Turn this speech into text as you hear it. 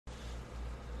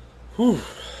Whew.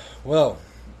 Well,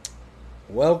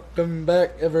 welcome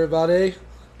back, everybody.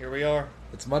 Here we are.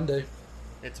 It's Monday.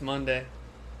 It's Monday.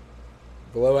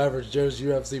 Below Average Joe's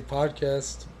UFC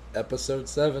podcast, episode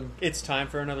 7. It's time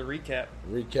for another recap.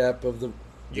 Recap of the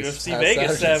UFC past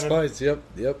Vegas Saturday's 7. fights.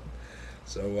 Yep.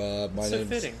 So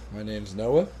Fitting. my name's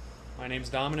Noah. My name's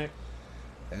Dominic.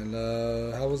 And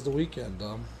how was the weekend,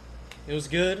 Dom? It was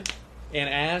good, and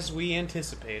as we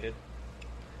anticipated,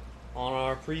 on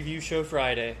our preview show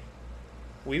Friday,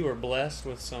 we were blessed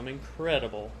with some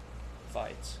incredible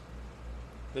fights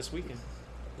this weekend.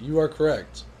 You are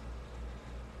correct.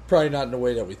 Probably not in the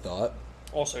way that we thought.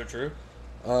 Also true.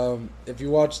 If you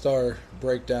watched our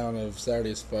breakdown of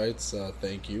Saturday's fights,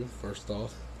 thank you, first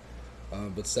off.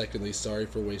 But secondly, sorry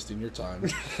for wasting your time.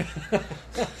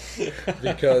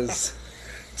 Because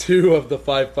 2 of the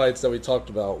 5 fights that we talked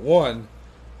about, one,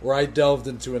 where I delved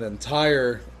into an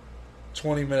entire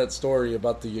 20-minute story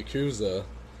about the Yakuza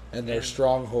and their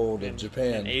stronghold in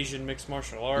Japan. And Asian mixed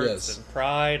martial arts Yes. and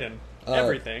pride and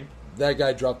everything. That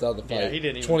guy dropped out of the fight Yeah, he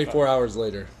didn't even 24 fight. hours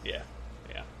later. Yeah.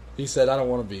 He said, I don't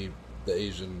want to be the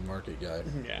Asian market guy.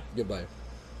 Yeah. Goodbye.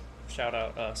 Shout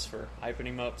out us for hyping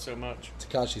him up so much.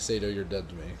 Takashi Sato, you're dead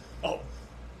to me. Oh.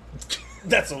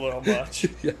 That's a little much.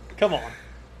 Yeah. Come on.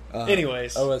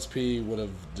 Anyways. OSP would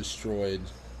have destroyed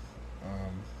your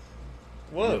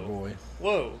Whoa. boy.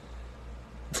 Whoa.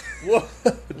 Whoa.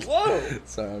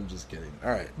 So I'm just kidding. All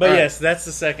right. But All right. yes, that's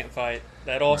the second fight.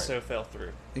 That also fell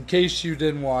through. In case you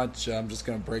didn't watch, I'm just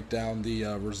going to break down the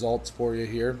results for you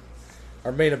here.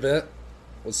 Our main event,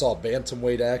 we saw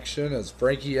bantamweight action as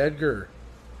Frankie Edgar,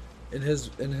 in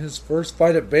his first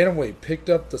fight at bantamweight, picked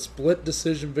up the split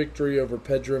decision victory over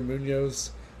Pedro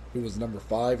Munoz, who was number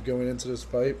 5 going into this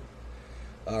fight.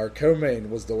 Our co-main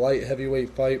was the light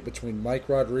heavyweight fight between Mike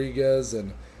Rodriguez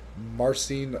and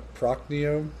Marcin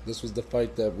Prokhnio. This was the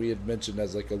fight that we had mentioned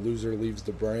as like a loser leaves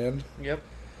the brand. Yep.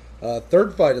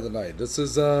 Third fight of the night. This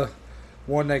is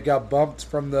one that got bumped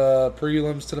from the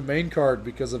prelims to the main card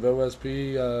because of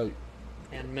OSP.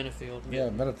 And Minifield.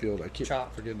 Minifield. I keep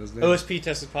Chopped. forgetting his name. OSP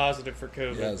tested positive for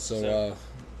COVID. Yeah, so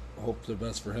hope the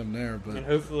best for him there. But and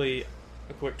hopefully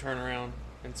a quick turnaround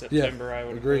in September, I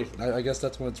would agree. hope. I guess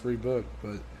that's when it's rebooked.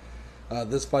 But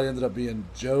this fight ended up being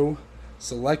Joe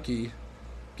Selecki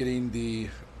getting the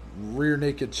rear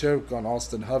naked choke on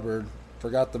Austin Hubbard.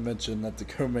 Forgot to mention that the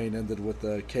co-main ended with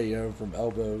a KO from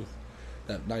elbow,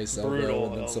 that nice elbow, Brutal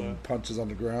and then elbow. some punches on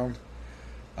the ground.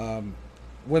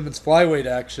 Women's flyweight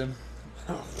action.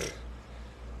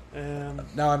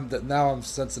 Now I'm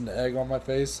sensing the egg on my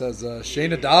face as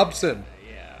Shayna Dobson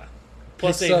Yeah.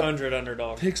 Plus Picks up- 800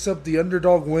 underdog. picks up the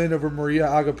underdog win over Maria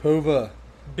Agapova.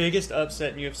 Biggest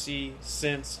upset in UFC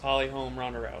since Holly Holm,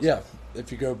 Ronda Rousey. Yeah,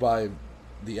 if you go by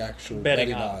the actual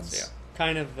betting odds. Yeah.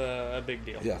 Kind of a big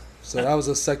deal. Yeah, so that was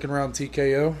a second round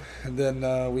TKO. And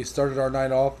then we started our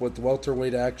night off with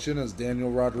welterweight action as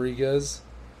Daniel Rodriguez,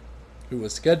 who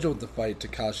was scheduled to fight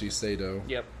Takashi Sato,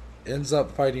 Yep. ends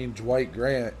up fighting Dwight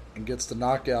Grant and gets the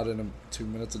knockout in 2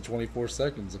 minutes and 24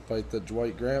 seconds. A fight that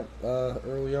Dwight Grant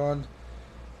early on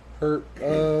hurt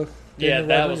Yeah, Daniel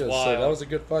that was Rodriguez. So wild. that was a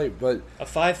good fight. But A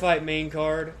 5-fight main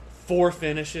card, 4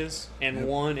 finishes, and Yep.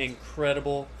 1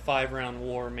 incredible 5-round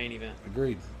war main event.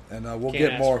 agreed. And we'll Can't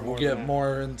get ask more. for We'll more get than that.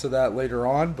 more into that later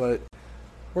on. But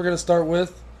we're gonna start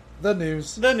with the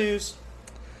news. The news.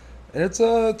 And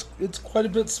it's quite a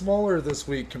bit smaller this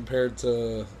week compared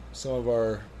to some of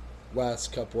our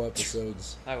last couple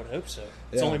episodes. I would hope so.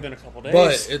 It's Yeah. only been a couple days.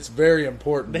 But it's very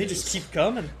important. they news. just keep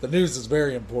coming. The news is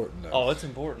very important, though. Oh, it's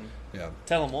important. Yeah.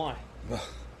 Tell them why.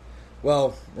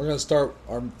 Well, we're going to start.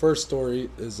 Our first story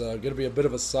is going to be a bit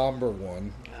of a somber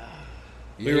one.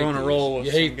 You We were hate on a these. roll with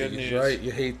You some hate good these, news. right?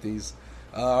 You hate these.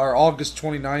 Our August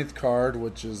 29th card,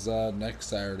 which is next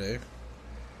Saturday.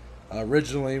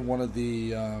 Originally, one of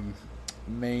the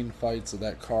main fights of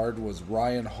that card was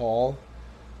Ryan Hall,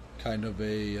 kind of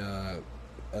an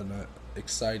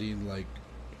exciting, like,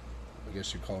 I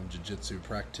guess you'd call him jiu-jitsu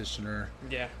practitioner.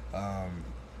 Yeah.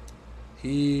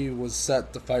 He was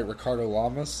set to fight Ricardo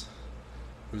Lamas,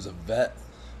 who's a vet,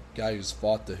 guy who's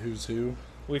fought the who's who.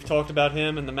 We've talked about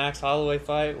him in the Max Holloway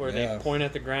fight where Yeah. they point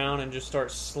at the ground and just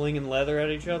start slinging leather at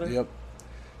each other. Yep.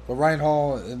 But Ryan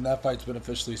Hall in that fight's been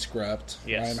officially scrapped.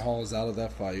 Yes. Ryan Hall is out of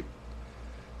that fight.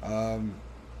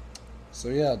 So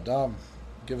yeah, Dom,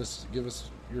 give us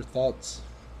your thoughts.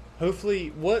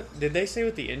 Hopefully, what did they say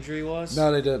what the injury was?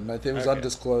 No, they didn't. I think it was Okay.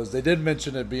 undisclosed. They did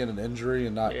mention it being an injury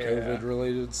and not Yeah. COVID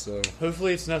related. So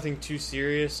Hopefully, it's nothing too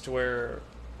serious to where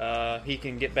he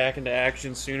can get back into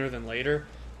action sooner than later.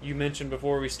 You mentioned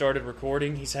before we started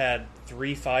recording, he's had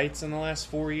 3 fights in the last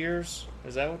 4 years.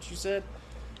 Is that what you said?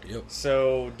 Yep.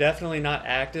 So definitely not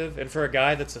active. And for a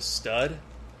guy that's a stud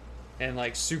and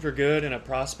like super good and a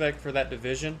prospect for that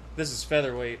division, this is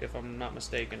featherweight if I'm not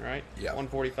mistaken, right? Yeah.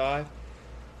 145.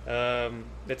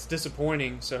 It's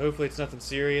disappointing. So hopefully it's nothing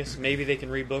serious. Maybe they can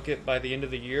rebook it by the end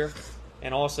of the year.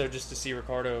 And also just to see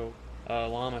Ricardo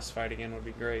Lamas fight again would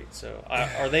be great. So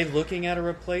are they looking at a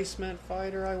replacement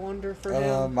fighter, I wonder, for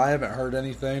him? I haven't heard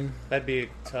anything. That'd be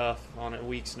tough on a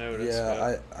week's notice.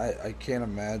 Yeah, I can't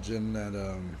imagine that.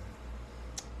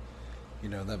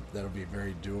 That'll be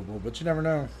very doable, but you never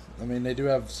know. I mean, they do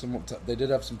have some. They did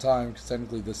have some time because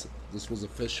technically this was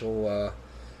official.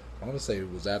 I want to say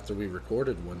it was after we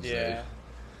recorded Wednesday. Yeah.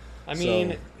 I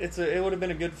mean, it would have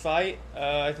been a good fight.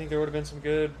 I think there would have been some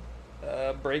good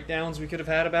breakdowns we could have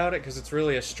had about it because it's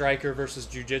really a striker versus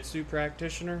jiu-jitsu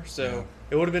practitioner. So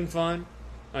It would have been fun.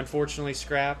 Unfortunately,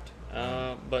 scrapped.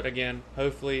 But again,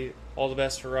 hopefully, all the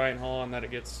best for Ryan Hall and that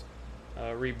it gets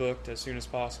rebooked as soon as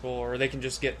possible, or they can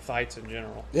just get fights in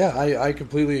general. Yeah, I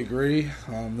completely agree.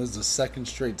 This is the second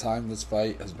straight time this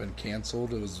fight has been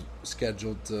canceled. It was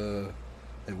scheduled to.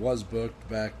 It was booked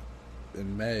back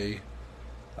in May.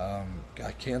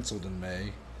 Got canceled in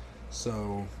May.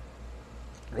 So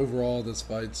overall, this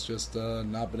fight's just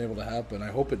not been able to happen. I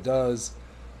hope it does.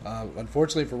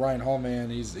 Unfortunately for Ryan Hall, man,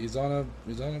 he's on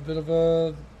a bit of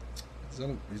a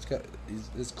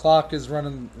his clock is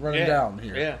running down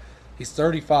here. Yeah. He's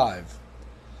 35.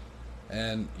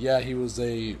 And yeah, he was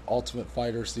a Ultimate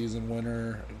Fighter season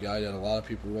winner, a guy that a lot of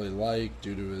people really like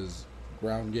due to his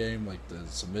ground game, like the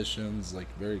submissions, like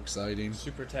very exciting.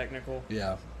 Super technical.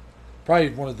 Yeah. Probably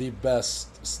one of the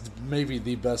best, maybe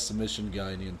the best submission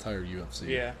guy in the entire UFC.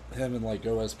 Yeah. Him and like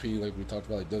OSP, like we talked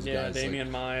about, like those guys. Yeah,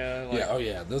 Damian Maya. Like,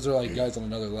 yeah, those are like guys on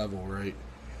another level, right?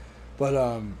 But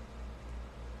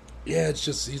yeah, it's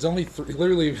just he's only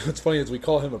literally. What's funny is we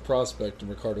call him a prospect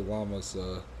and Ricardo Lamas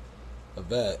a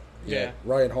vet. Yeah.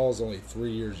 Ryan Hall is only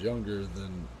 3 years younger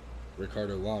than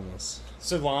Ricardo Lamas.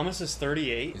 So Lamas is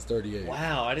 38? He's 38.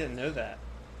 Wow, I didn't know that.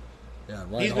 Yeah,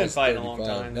 Ryan He's Hall's been fighting 35. a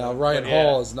long time. Now though. Ryan But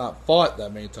Hall has not fought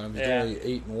that many times. He's Yeah. only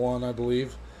 8-1, I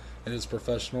believe, in his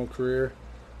professional career.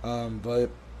 But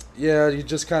yeah, you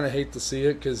just kind of hate to see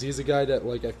it because he's a guy that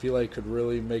like I feel like could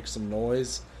really make some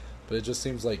noise, but it just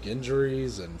seems like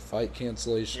injuries and fight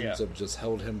cancellations have just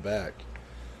held him back.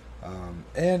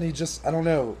 And he just, I don't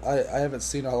know, I haven't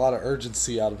seen a lot of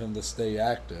urgency out of him to stay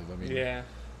active. I mean,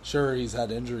 sure, he's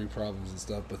had injury problems and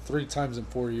stuff, but 3 times in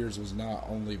 4 years was not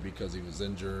only because he was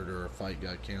injured or a fight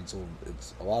got canceled.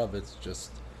 A lot of it's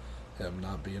just him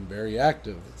not being very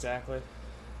active. Exactly.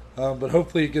 But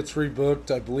hopefully it gets rebooked.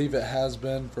 I believe it has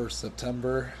been for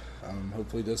September.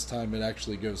 Hopefully this time it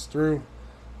actually goes through.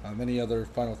 Any other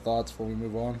final thoughts before we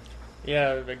move on?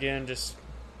 Yeah, again, just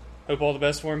hope all the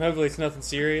best for him. Hopefully it's nothing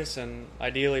serious, and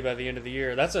ideally by the end of the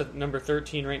year. That's a number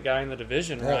 13 ranked guy in the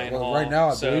division, Ryan Hall. Right now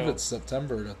I believe it's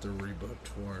September that they're rebooked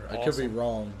for. Awesome. I could be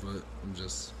wrong, but I'm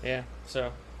just... Yeah,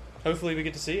 so hopefully we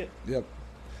get to see it. Yep.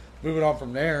 Moving on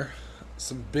from there,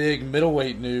 some big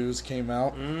middleweight news came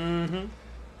out. Mm-hmm.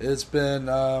 It's been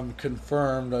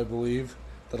confirmed, I believe,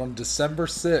 that on December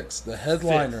 6th, the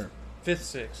headliner... Fifth,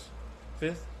 sixth.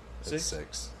 Fifth? Sixth?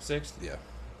 Sixth. Sixth? Yeah.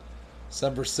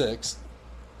 December 6th,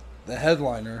 the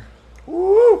headliner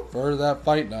for that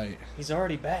fight night. He's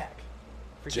already back.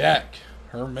 Jack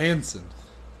Hermanson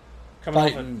Coming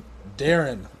fighting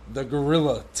Darren, the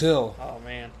Gorilla, Till. Oh,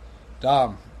 man.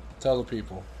 Dom, tell the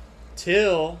people.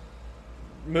 Till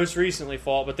most recently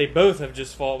fought, but they both have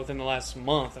just fought within the last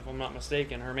month, if I'm not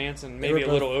mistaken. Hermanson maybe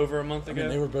a little over a month ago. I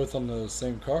mean, they were both on the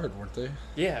same card, weren't they?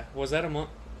 Yeah, was that a month?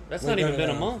 That's not even been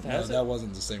a month, has it? That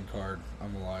wasn't the same card.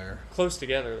 I'm a liar. Close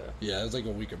together, though. Yeah, it was like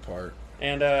a week apart.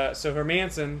 And so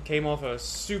Hermanson came off a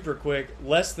super quick,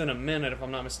 less than a minute, if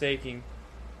I'm not mistaken,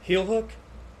 heel hook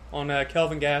on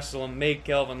Kelvin Gastelum, made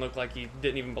Kelvin look like he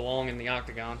didn't even belong in the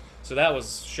octagon. So that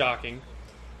was shocking.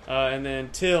 And then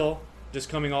Till, just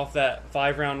coming off that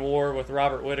 5-round war with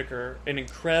Robert Whitaker, an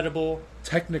incredible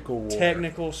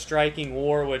technical striking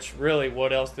war, which really,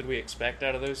 what else did we expect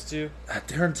out of those two?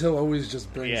 Darren Till always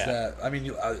just brings that. I mean,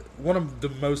 one of the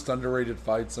most underrated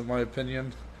fights, in my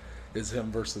opinion, is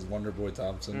him versus Wonderboy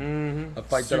Thompson. Mm-hmm. A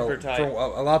fight super that tight.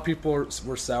 A lot of people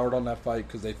were soured on that fight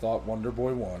because they thought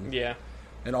Wonderboy won. Yeah.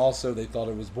 And also they thought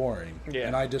it was boring. Yeah.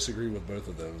 And I disagree with both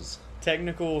of those.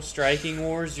 Technical striking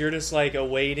wars, you're just like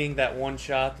awaiting that one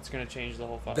shot that's going to change the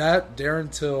whole fight. That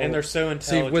Darren Till, and they're so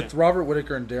intelligent. See, with Robert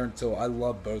Whitaker and Darren Till, I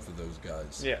love both of those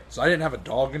guys. Yeah. So I didn't have a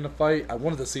dog in the fight. I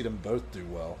wanted to see them both do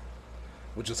well,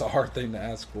 which is a hard thing to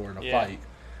ask for in a fight.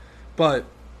 But,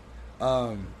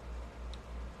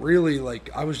 really, like,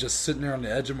 I was just sitting there on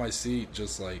the edge of my seat,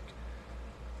 just like,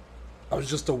 I was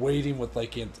just awaiting with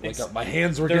It's- my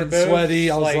hands were they're getting both,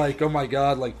 sweaty. I was like- like, oh my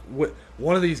god, like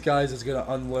one of these guys is gonna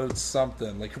unload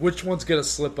something. Like which one's gonna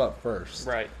slip up first?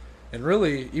 Right. And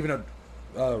really, even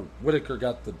though Whitaker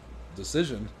got the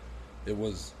decision, it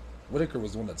was Whitaker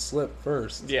was the one that slipped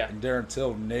first. Yeah. And Darren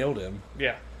Till nailed him,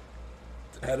 Yeah.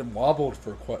 had him wobbled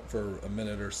for a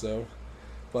minute or so,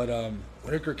 but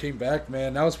Whitaker came back.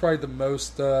 Man, that was probably the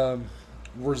most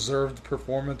reserved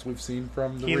performance we've seen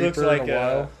from the He Reaper looks like in a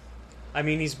while. I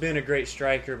mean, he's been a great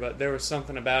striker, but there was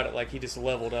something about it, like he just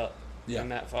leveled up Yeah. in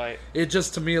that fight. It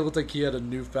just, to me, it looked like he had a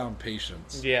newfound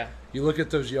patience. Yeah. You look at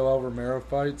those Yoel Romero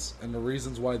fights, and the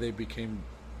reasons why they became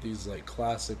these like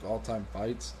classic all-time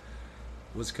fights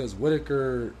was because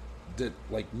Whitaker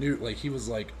he was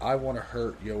like, I want to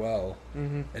hurt Yoel.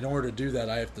 Mm-hmm. In order to do that,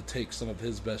 I have to take some of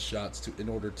his best shots in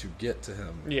order to get to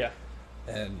him. Yeah.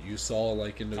 And you saw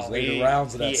like in those Oh, later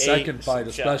rounds of he that ate second some fight,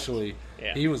 shots. especially,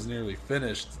 Yeah. he was nearly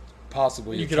finished.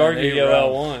 Possibly You a could argue 10-8 Yoel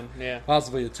round. won. Yeah.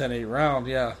 Possibly a 10-8 round,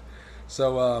 yeah.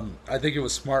 So I think it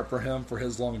was smart for him for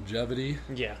his longevity.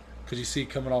 Yeah. Because you see,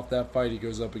 coming off that fight, he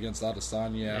goes up against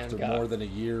Adesanya And after got more than a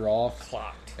year off,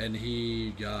 Clocked. and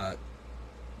he got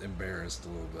embarrassed a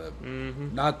little bit.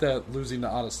 Mm-hmm. Not that losing to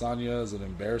Adesanya is an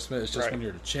embarrassment. It's just Right. when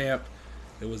you're the champ.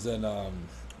 It was in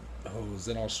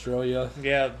Australia.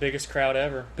 Yeah, biggest crowd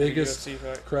ever. Biggest UFC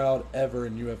fight. crowd ever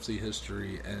in UFC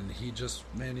history, and he just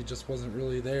wasn't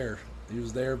really there. He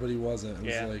was there, but he wasn't. It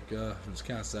was Yeah. it was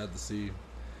kind of sad to see.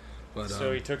 But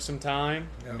So he took some time,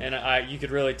 yeah. and you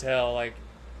could really tell, like,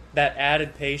 that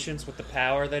added patience with the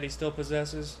power that he still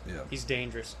possesses. Yeah. He's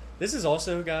dangerous. This is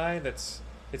also a guy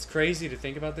it's crazy to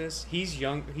think about this. He's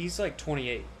young. He's like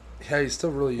 28, yeah, he's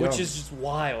still really young. which is just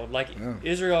wild. Like, Yeah.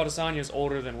 Israel Adesanya is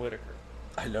older than Whitaker.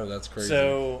 I know, that's crazy.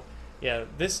 So, yeah,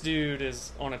 this dude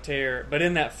is on a tear. But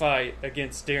in that fight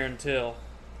against Darren Till,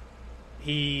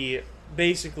 he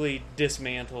basically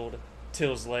dismantled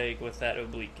Till's leg with that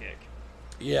oblique kick.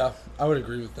 Yeah, I would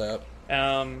agree with that.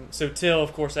 So Till,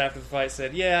 of course, after the fight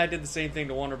said, yeah, I did the same thing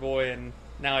to Wonder Boy, and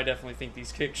now I definitely think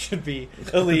these kicks should be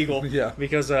illegal. Yeah.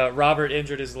 Because Robert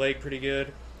injured his leg pretty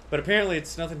good. But apparently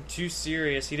it's nothing too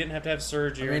serious. He didn't have to have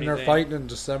surgery or anything. They're fighting in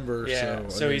December, Yeah,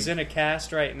 so... he's in a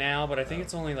cast right now, but I think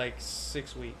it's only like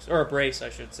 6 weeks. Or a brace, I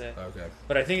should say. Okay.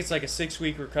 But I think it's like a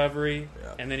 6-week recovery,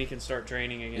 Yeah. and then he can start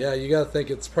training again. Yeah, you got to think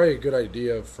it's probably a good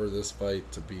idea for this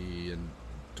fight to be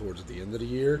towards the end of the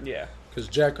year. Yeah. Because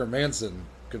Jack Hermanson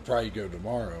could probably go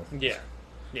tomorrow. Yeah.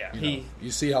 Yeah.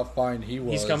 You see how fine he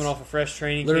was. He's coming off a fresh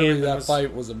training Literally, camp. that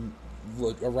fight was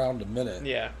around a minute.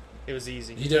 Yeah. It was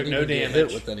easy. He took didn't no even damage. get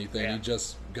hit with anything. Yeah. He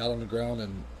just got on the ground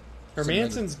and...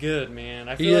 Hermanson's good, man.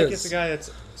 I He feel like is. it's a guy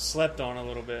that's slept on a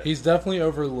little bit. He's definitely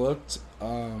overlooked.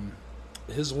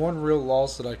 His one real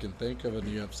loss that I can think of in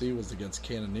the UFC was against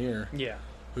Cannonier, yeah.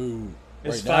 who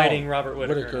Is right fighting now, Robert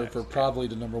Whitaker next. for probably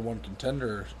the number one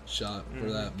contender shot for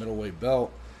Mhm. that middleweight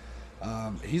belt.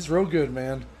 He's real good,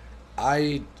 man.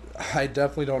 I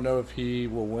definitely don't know if he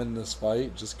will win this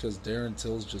fight just because Darren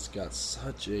Till's just got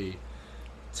such a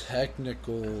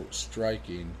technical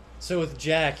striking. So with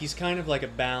Jack, he's kind of like a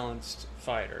balanced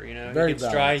fighter, you know? Very he can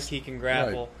strike, balanced. he can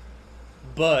grapple.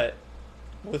 But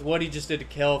with what he just did to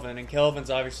Kelvin, and Kelvin's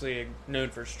obviously known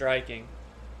for striking,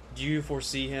 do you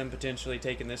foresee him potentially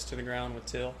taking this to the ground with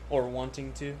Till, or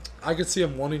wanting to? I could see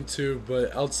him wanting to,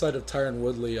 but outside of Tyron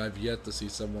Woodley, I've yet to see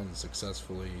someone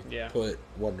successfully Yeah. put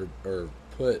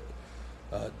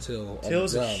Till on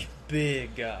Till's the a ground.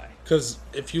 big guy. Because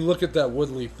if you look at that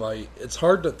Woodley fight, it's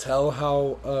hard to tell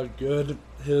how good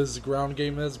his ground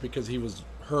game is because he was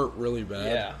hurt really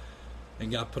bad Yeah.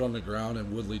 and got put on the ground,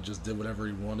 and Woodley just did whatever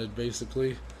he wanted,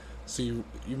 basically. So you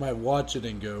might watch it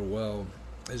and go, well,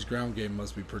 his ground game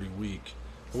must be pretty weak.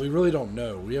 But we really don't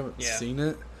know. We haven't Yeah. seen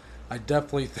it. I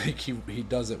definitely think he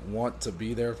doesn't want to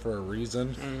be there for a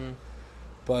reason. Mhm.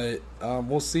 But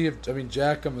we'll see if... I mean,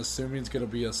 Jack, I'm assuming, is going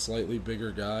to be a slightly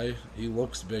bigger guy. He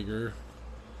looks bigger.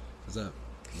 Is that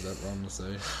wrong to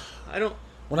say? I don't...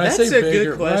 When That's I say a good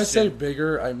bigger, when I say question.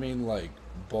 bigger, I mean like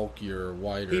bulkier,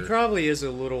 wider. He probably is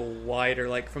a little wider,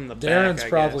 like from the back, Darren's I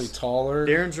probably guess. taller.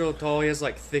 Darren's real tall. He has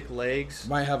like thick legs.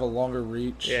 Might have a longer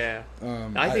reach. Yeah.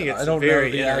 I I think it's don't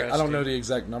very know I don't interesting. know the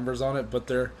exact numbers on it, but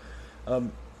they're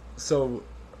so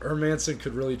Hermanson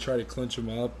could really try to clinch him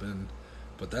up,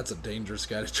 but that's a dangerous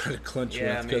guy to try to clinch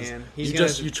Yeah, with because man.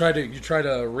 He's you try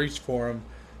to reach for him,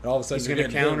 and all of a sudden He's you're gonna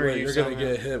getting hit counter with- you you're going to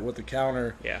somehow. get hit with the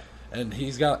counter, Yeah. and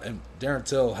Darren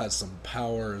Till has some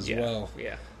power as Yeah. well.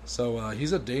 Yeah. So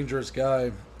he's a dangerous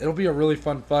guy. It'll be a really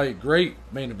fun fight. Great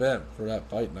main event for that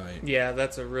fight night. Yeah,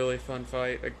 that's a really fun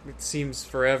fight. It seems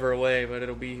forever away, but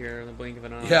it'll be here in the blink of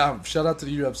an eye. Yeah, shout out to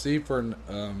the UFC for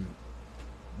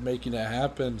making it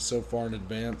happen so far in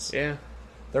advance. Yeah.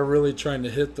 They're really trying to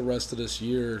hit the rest of this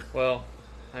year. Well,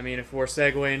 I mean, if we're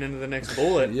segueing into the next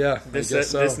bullet, Yeah, this I guess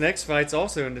so. this next fight's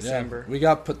also in December. Yeah, we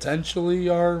got potentially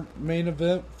our main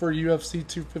event for UFC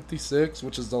 256,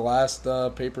 which is the last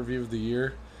pay-per-view of the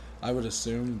year. I would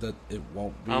assume that it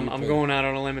won't be. I'm going out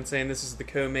on a limb and saying this is the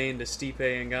co-main to Stipe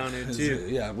and Ngannou too.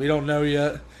 Yeah, we don't know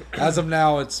yet. As of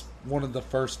now, it's one of the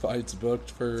first fights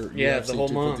booked for UFC the whole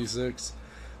 256.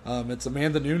 It's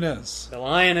Amanda Nunes, The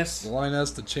Lioness,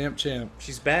 the champ.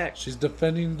 she's back. She's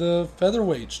defending the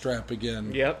featherweight strap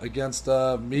again. Yep. Against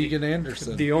Megan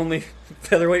Anderson. The only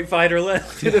featherweight fighter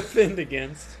left to defend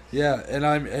against. Yeah, and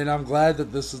I'm glad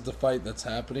that this is the fight that's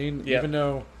happening. Yep. Even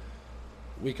though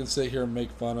we can sit here and make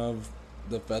fun of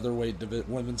the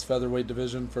women's featherweight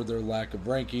division for their lack of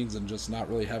rankings and just not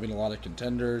really having a lot of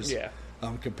contenders. Yeah.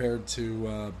 Compared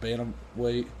to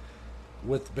bantamweight.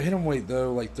 With bantamweight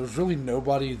though, like there's really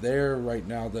nobody there right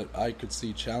now that I could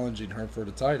see challenging her for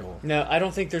the title. No, I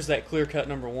don't think there's that clear-cut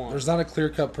number one. There's not a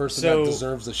clear-cut person So- that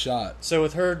deserves a shot. So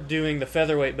with her doing the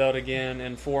featherweight belt again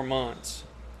in 4 months,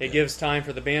 it gives time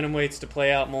for the bantamweights to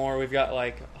play out more. We've got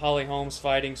like Holly Holmes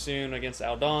fighting soon against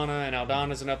Aldana, and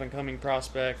Aldana's an up-and-coming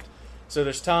prospect. So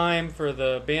there's time for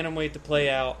the bantamweight to play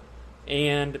out,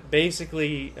 and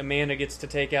basically Amanda gets to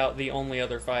take out the only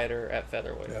other fighter at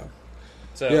featherweight. Yeah.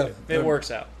 So Yeah, it works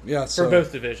out Yeah, for so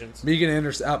both divisions. Megan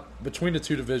Anderson out between the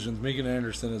two divisions. Megan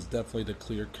Anderson is definitely the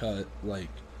clear-cut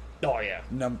Oh yeah,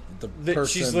 the person.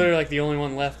 she's literally like the only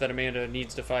one left that Amanda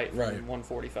needs to fight from Right.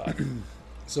 145.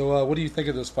 So what do you think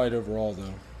of this fight overall,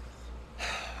 though?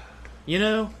 You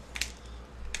know,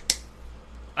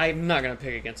 I'm not going to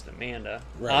pick against Amanda.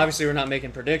 Right. Obviously, we're not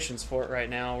making predictions for it right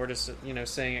now. We're just,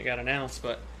 saying it got announced.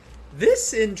 But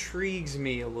this intrigues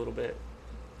me a little bit.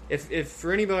 If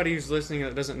for anybody who's listening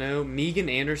that doesn't know, Megan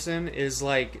Anderson is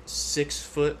like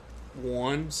 6'1",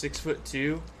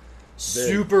 6'2",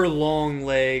 super long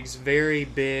legs, very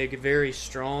big, very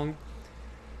strong.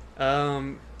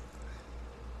 And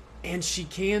she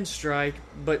can strike,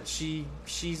 but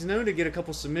she's known to get a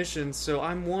couple submissions. So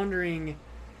I'm wondering,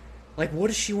 like, what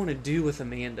does she want to do with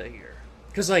Amanda here?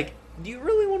 Because, like, do you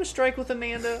really want to strike with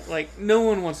Amanda? Like, no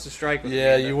one wants to strike with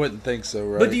Amanda. Yeah, you wouldn't think so,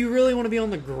 right? But do you really want to be on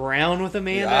the ground with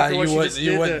Amanda after what she just did?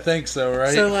 You wouldn't think so,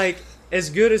 right? So, like, as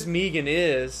good as Megan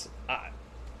is,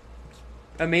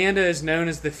 Amanda is known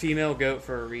as the female GOAT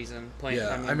for a reason.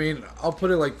 I mean, I'll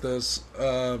put it like this.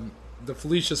 The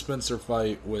Felicia Spencer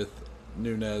fight with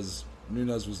Nunes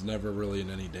was never really in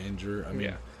any danger. I mean,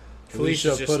 Yeah. Felicia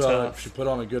Felicia's just tough. she put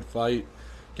on a good fight,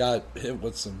 got hit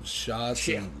with some shots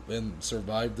and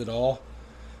survived it all.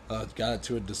 Got it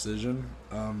to a decision.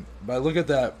 But I look at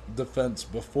that defense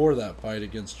before that fight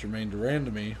against Jermaine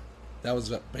Durandamy. That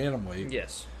was at bantamweight.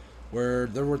 Yes. Where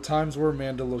there were times where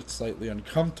Amanda looked slightly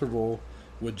uncomfortable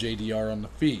with JDR on the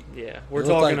feet. Yeah. We're It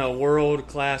looked talking like- a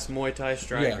world-class Muay Thai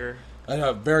striker. And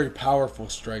a very powerful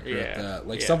striker at that.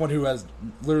 Like someone who has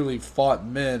literally fought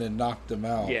men and knocked them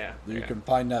out. Yeah. You can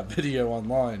find that video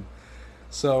online.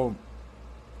 So,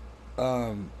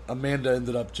 Amanda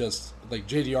ended up just, like,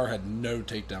 JDR had no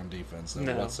takedown defense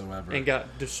whatsoever. And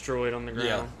got destroyed on the ground.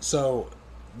 Yeah. So,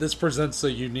 this presents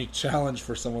a unique challenge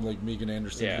for someone like Megan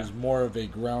Anderson, who's more of a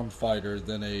ground fighter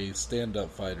than a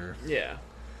stand-up fighter. Yeah.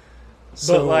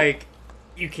 So, But, like,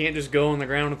 you can't just go on the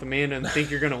ground with Amanda and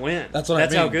think you're going to win. That's what I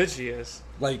That's how mean. good she is.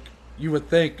 Like, you would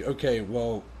think, okay,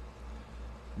 well,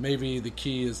 maybe the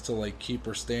key is to, like, keep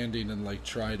her standing and, like,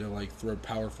 try to, like, throw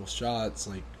powerful shots,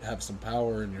 like, have some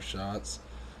power in your shots,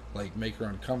 like, make her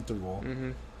uncomfortable.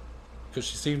 Mm-hmm. Because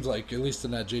she seems like, at least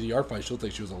in that JDR fight, she looked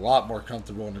like she was a lot more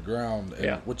comfortable on the ground,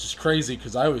 which is crazy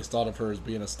because I always thought of her as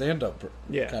being a stand-up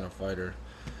kind of fighter.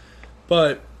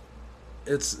 But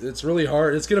it's really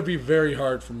hard. It's going to be very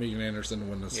hard for Megan Anderson to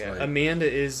win this fight. Amanda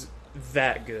is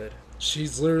that good.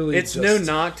 She's literally It's no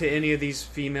knock to any of these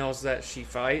females that she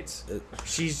fights.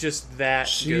 She's just that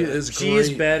good. She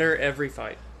is better every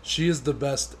fight. She is the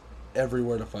best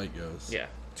everywhere the fight goes. Yeah,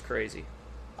 it's crazy.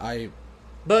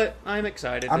 But I'm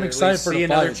excited. I'm excited for the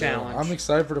another fight. Challenge. I'm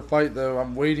excited for the fight, though.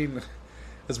 I'm waiting.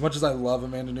 As much as I love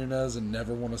Amanda Nunes and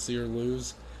never want to see her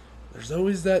lose, there's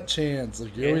always that chance.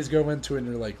 Like, you always go into it and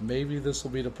you're like, maybe this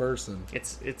will be the person.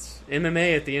 It's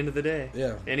MMA at the end of the day.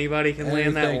 Yeah. Anybody can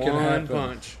land that one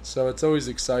punch. So it's always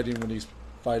exciting when these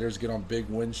fighters get on big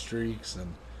win streaks,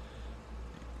 and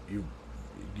you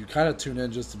kind of tune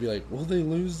in just to be like, will they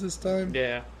lose this time?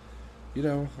 Yeah. You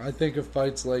know, I think of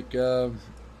fights like,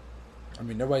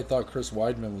 nobody thought Chris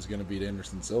Weidman was going to beat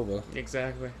Anderson Silva.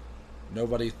 Exactly.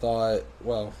 Nobody thought,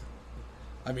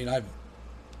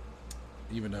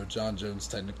 even though John Jones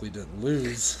technically didn't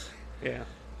lose, yeah,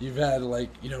 You've had, like,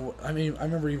 I mean, I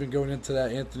remember even going into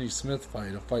that Anthony Smith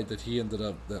fight, a fight that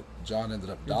John ended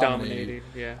up dominating.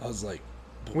 Yeah. I was like,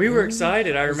 we were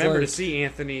excited. I was remember like- to see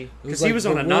Anthony because like, he was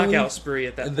on a but knockout really? spree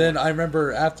at that And point. then I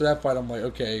remember after that fight, I'm like,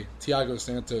 okay, Thiago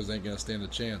Santos ain't going to stand a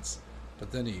chance.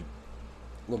 But then he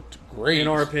looked great. in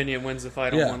our opinion, wins the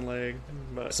fight Yeah. on one leg.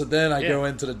 But So then I Yeah. go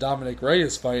into the Dominic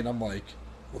Reyes fight, and I'm like,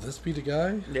 will this be the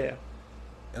guy? yeah,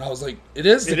 And I was like, it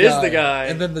is the It guy. is the guy.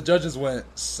 And then the judges went,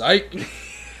 psych.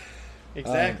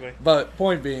 exactly. But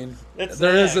point being, That's-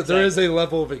 there yeah, is exactly. a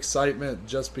level of excitement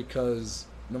just because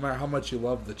no matter how much you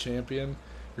love the champion,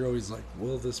 you're always like,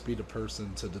 will this be the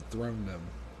person to dethrone them?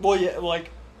 Well, yeah,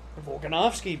 like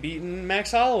Volkanovski beating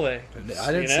Max Holloway.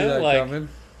 I didn't see that coming.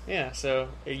 Yeah, so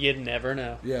you'd never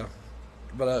know. Yeah.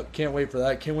 But can't wait for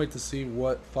that. Can't wait to see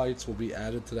what fights will be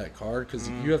added to that card because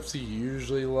UFC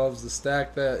usually loves to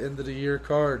stack that end of the year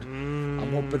card.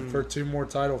 I'm hoping for 2 more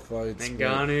title fights.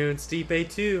 Ngannou and Stipe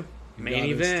too. Main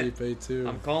Ngannou, event. Stipe too.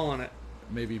 I'm calling it.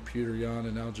 Maybe Peter Yan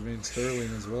and Aljamain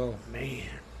Sterling as well. Man,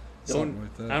 Something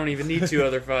like that. I don't even need 2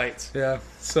 other fights. Yeah.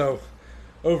 So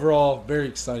overall, very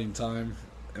exciting time.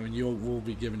 I mean, we'll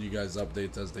be giving you guys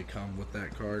updates as they come with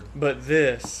that card. But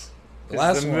this The is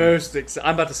last the one. most exciting.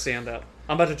 I'm about to stand up.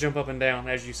 I'm about to jump up and down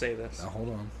as you say this. Now hold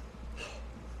on.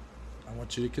 I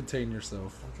want you to contain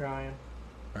yourself. I'm trying.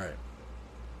 All right.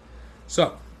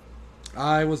 So,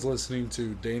 I was listening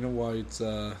to Dana White's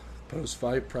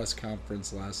post-fight press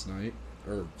conference last night,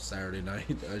 or Saturday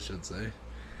night, I should say.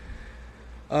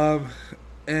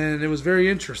 And it was very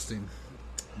interesting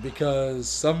because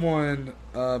someone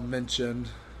mentioned,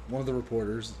 one of the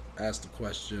reporters asked a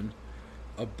question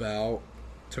about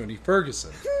Tony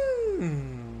Ferguson.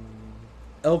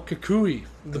 El Kukui,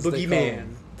 The as they call boogeyman.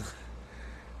 him.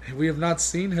 We have not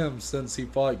seen him since he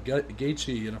fought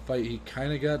Gaethje in a fight. He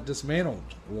kind of got dismantled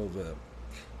a little bit.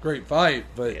 Great fight,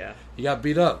 but Yeah. he got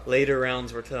beat up. Later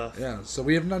rounds were tough. Yeah, so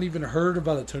we have not even heard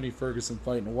about a Tony Ferguson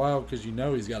fight in a while because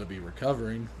he's got to be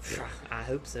recovering. I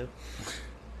hope so.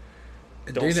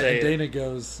 And Don't say it. Dana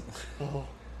goes, Oh.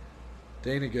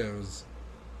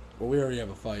 well, we already have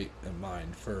a fight in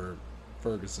mind for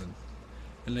Ferguson.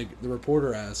 And the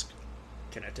reporter asked,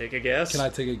 Can I take a guess? can I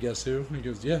take a guess who? He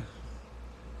goes, yeah.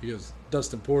 He goes,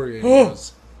 Dustin Poirier. And he Oh.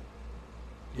 goes,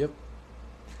 yep.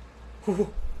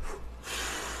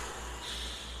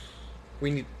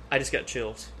 I just got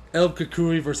chills. El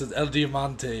Kukui versus El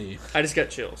Diamante. I just got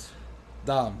chills.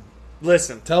 Dom,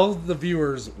 Listen, tell the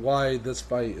viewers why this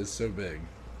fight is so big.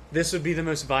 this would be the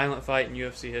most violent fight in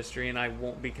UFC history, and I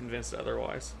won't be convinced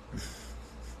otherwise.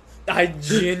 I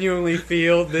genuinely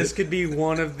feel this could be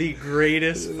one of the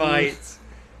greatest fights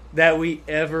that we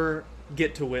ever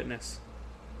get to witness.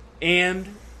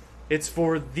 And it's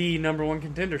for the number 1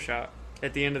 contender shot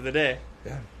at the end of the day.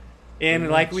 Yeah. And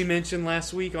Pretty like much. we mentioned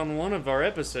last week on one of our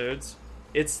episodes,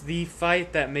 it's the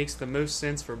fight that makes the most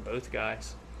sense for both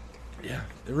guys. Yeah,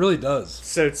 it really does.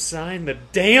 So sign the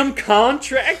damn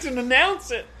contract and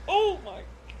announce it. Oh my.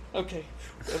 Okay,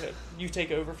 go ahead. You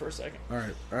take over for a second. All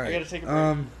right. I gotta take a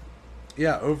break.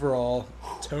 Yeah, overall,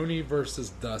 Tony versus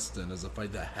Dustin is a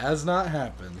fight that has not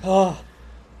happened, Oh,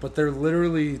 but they're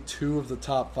literally 2 of the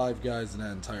top 5 guys in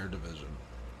that entire division.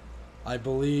 I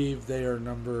believe they are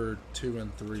number 2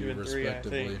 and 3, 2 and 3, I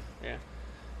respectively. think.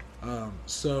 Yeah.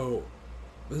 So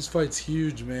this fight's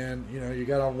huge, man. You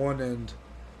got on one end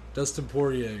Dustin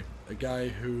Poirier, a guy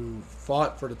who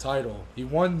fought for the title. He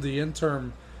won the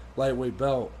interim lightweight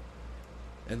belt,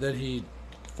 and then he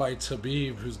fights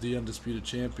Khabib, who's the undisputed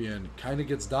champion. Kind of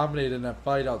gets dominated in that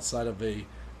fight outside of a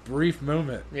brief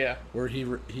moment Yeah. where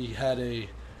he had a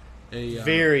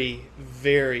Very,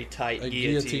 very tight a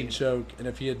guillotine. guillotine choke, and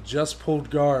if he had just pulled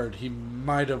guard, he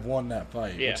might have won that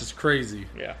fight, Yeah. which is crazy.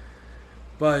 Yeah.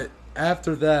 But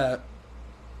after that,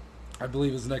 I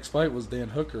believe his next fight was Dan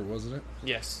Hooker, wasn't it?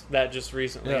 Yes, that just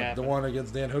recently Yeah, happened. the one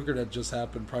against Dan Hooker that just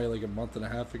happened probably like a month and a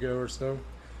half ago or so.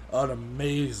 An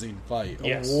amazing fight,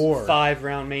 Yes. a war,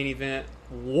 5-round main event.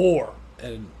 War.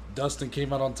 and Dustin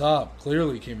came out on top.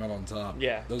 Clearly came out on top.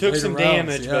 Yeah. Those Took later some rounds,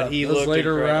 damage, but he those looked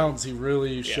later incredible. rounds, he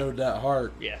really showed that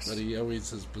heart Yes. that he always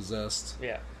has possessed.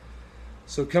 Yeah.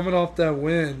 So coming off that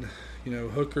win,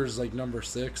 Hooker's like number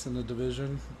 6 in the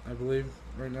division, I believe,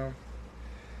 right now.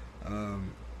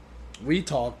 We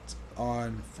talked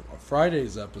on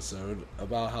Friday's episode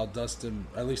about how Dustin,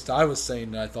 at least I was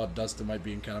saying that I thought Dustin might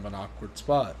be in kind of an awkward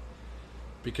spot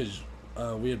because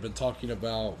we had been talking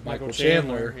about Michael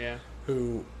Chandler, Yeah.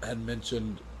 who had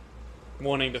mentioned,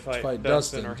 Wanting to fight Fight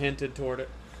Dustin, Dustin. or hinted toward it.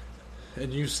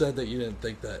 and you said that you didn't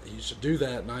think that he should do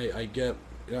that, and I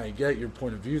get your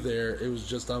point of view there. It was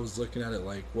just I was looking at it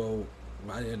like, well,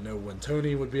 I didn't know when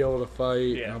Tony would be able to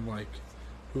fight, Yeah. and I'm like,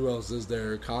 who else is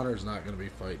there? Connor's not going to be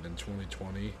fighting in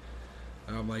 2020.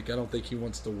 And I'm like, I don't think he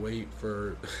wants to wait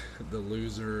for the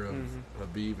loser of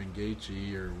Habib and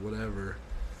Gaethje or whatever.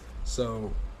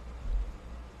 So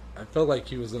I felt like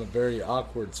he was in a very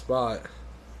awkward spot.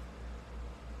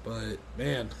 But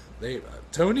man,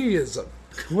 Tony is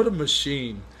what a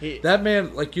machine. That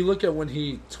man, like you look at when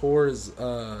he tore his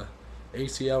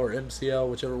ACL or MCL,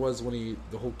 whichever it was, when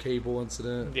the whole cable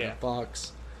incident at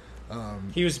Fox.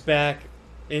 He was back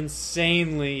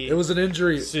insanely. It was an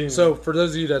injury. Soon. So for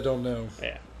those of you that don't know,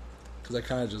 yeah, because I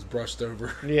kind of just brushed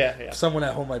over. Yeah. Someone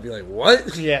at home might be like,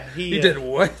 "What? Yeah, he did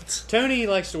what?" Tony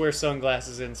likes to wear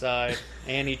sunglasses inside,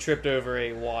 and he tripped over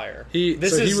a wire. He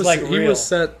was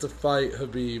set to fight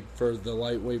Habib for the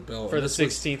lightweight belt for the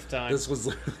 16th time. This was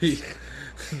literally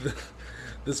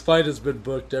this fight has been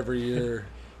booked every year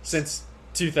since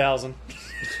 2000.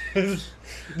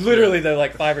 Literally, though,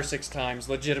 like 5 or 6 times.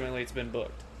 Legitimately, it's been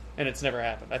booked, and it's never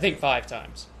happened. I think 5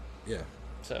 times. Yeah.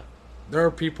 So there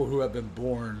are people who have been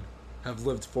born, have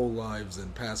lived full lives,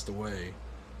 and passed away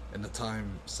in the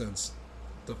time since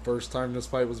the first time this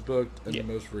fight was booked and the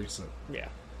most recent. Yeah.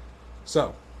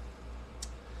 So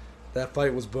that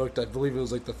fight was booked. I believe it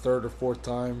was like the 3rd or 4th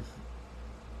time.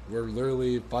 We're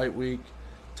literally fight week.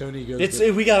 Tony goes.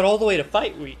 We got all the way to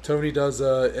fight week. Tony does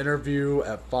an interview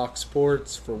at Fox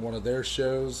Sports for one of their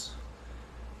shows.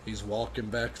 He's walking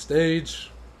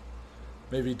backstage,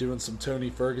 maybe doing some Tony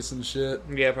Ferguson shit.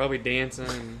 Yeah, probably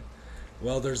dancing.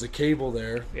 Well, there's a cable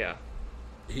there. Yeah,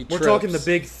 We're talking the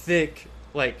big, thick,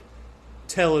 like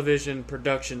television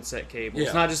production set cable. Yeah.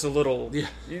 It's not just a little,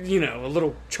 a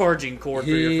little charging cord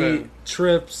for your phone. He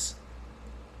trips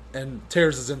and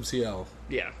tears his MCL.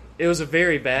 Yeah. It was a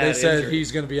very bad They said injury.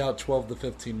 he's going to be out 12 to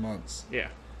 15 months. Yeah.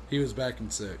 He was back in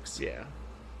 6. Yeah.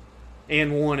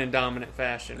 And won in dominant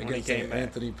fashion against when he came back.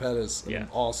 Anthony Pettis in an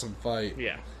awesome fight.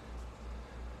 Yeah.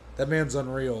 That man's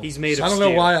unreal. He's made of I don't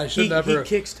steel. know why I should never... He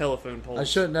kicks telephone poles. I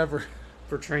should never...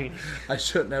 For training. I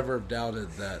should never have doubted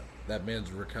that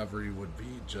man's recovery would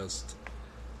be just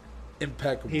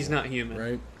impeccable. He's not human.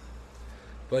 Right?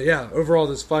 But yeah, overall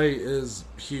this fight is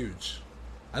huge.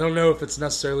 I don't know if it's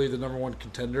necessarily the number 1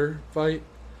 contender fight,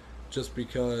 just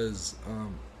because,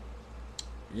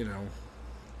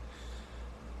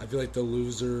 I feel like the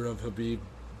loser of Habib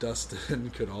Dustin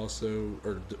could also,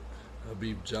 or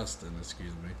Habib Justin,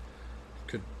 excuse me,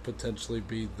 could potentially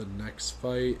be the next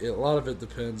fight. A lot of it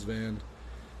depends, man.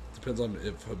 Depends on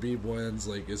if Habib wins.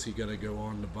 Like, is he gonna go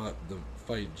on the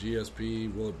fight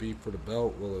GSP? Will it be for the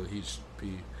belt? Will he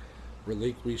be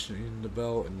relinquishing the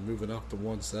belt and moving up to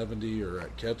 170 or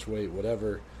at catchweight,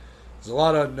 whatever? There's a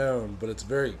lot unknown, but it's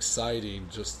very exciting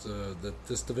just that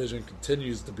this division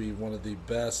continues to be one of the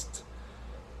best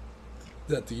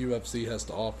that the UFC has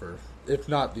to offer, if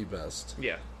not the best.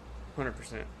 Yeah,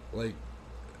 100%. Like,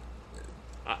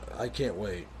 I can't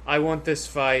wait. I want this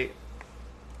fight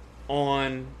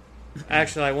on...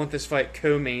 Actually, I want this fight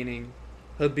co-maining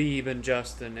Habib and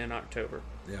Justin in October.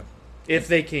 Yeah. If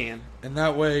they can. And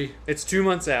that way... It's 2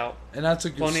 months out. And that's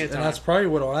plenty of time. And that's probably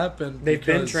what will happen. They've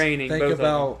been training, think both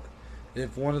about of them.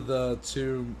 If one of the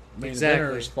 2 main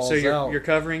Exactly. eventers falls so out. you're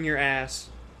covering your ass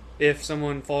if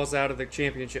someone falls out of the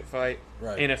championship fight.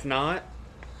 Right. And if not,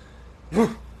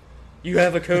 you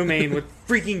have a co-main with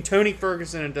freaking Tony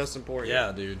Ferguson and Dustin Poirier.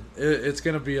 Yeah, dude. It's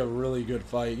going to be a really good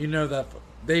fight. You know that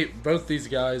both these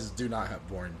guys do not have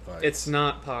boring fights. It's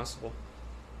not possible.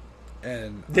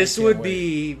 And this would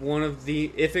be one of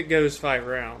the, if it goes 5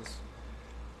 rounds,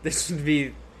 this would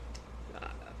be...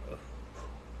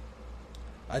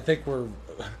 I think we're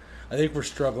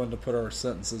struggling to put our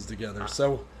sentences together.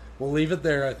 So we'll leave it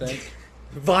there, I think.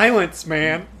 Violence,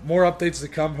 man. More updates to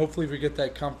come. Hopefully we get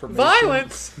that confirmation.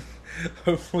 Violence!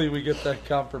 Hopefully we get that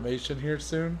confirmation here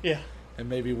soon. Yeah. And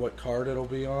maybe what card it'll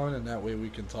be on, and that way we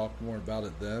can talk more about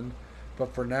it then.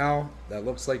 But for now, that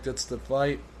looks like it's the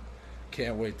fight.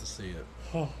 Can't wait to see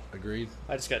it. Agreed?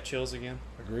 I just got chills again.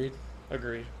 Agreed?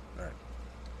 Agreed. All right.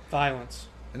 Violence.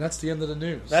 And that's the end of the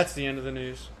news. That's the end of the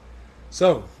news.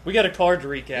 So. We got a card to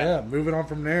recap. Yeah, moving on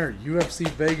from there. UFC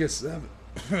Vegas 7.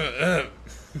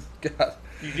 God.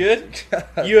 You good? God.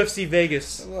 UFC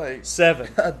Vegas 7.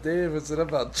 God damn, it's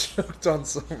about choked on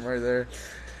something right there.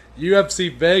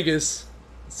 UFC Vegas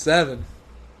 7.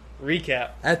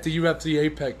 Recap. At the UFC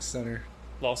Apex Center.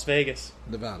 Las Vegas.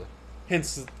 Nevada.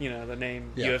 Hence, the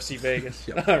name UFC Vegas.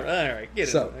 Yep. All right,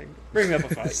 get it. Bring up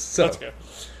a fight. Let's go.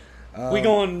 We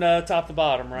going top to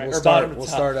bottom, right? We'll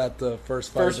start at the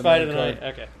first fight. First fight of the night.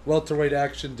 Okay. Welterweight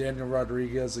action: Daniel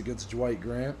Rodriguez against Dwight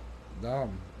Grant.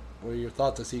 What are your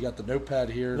thoughts? I see you got the notepad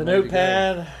here. The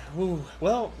notepad. Ooh,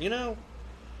 well,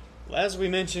 as we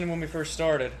mentioned when we first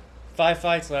started, 5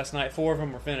 fights last night. 4 of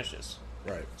them were finishes.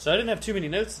 Right. So I didn't have too many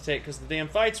notes to take because the damn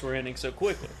fights were ending so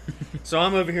quickly. So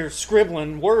I'm over here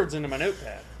scribbling words into my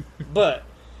notepad. But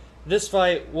this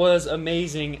fight was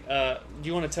amazing. Do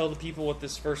you want to tell the people what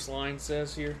this first line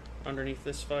says here underneath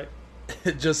this fight?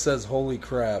 It just says "Holy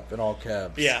crap" in all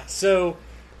caps. Yeah. So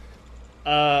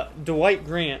Dwight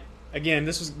Grant, again,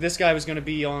 this guy was going to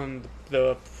be on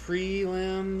the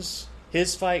prelims.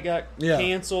 His fight got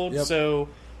canceled, so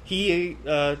he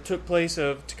took place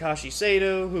of Takashi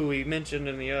Sato, who we mentioned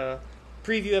in the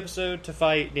preview episode, to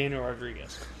fight Daniel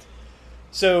Rodriguez.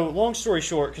 So, long story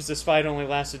short, because this fight only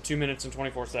lasted 2 minutes and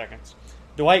 24 seconds,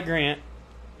 Dwight Grant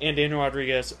and Daniel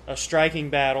Rodriguez, a striking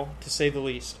battle, to say the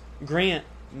least. Grant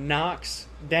knocks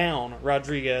down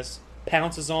Rodriguez,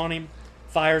 pounces on him,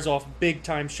 fires off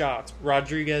big-time shots.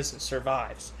 Rodriguez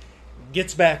survives,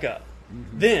 gets back up.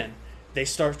 Mm-hmm. Then they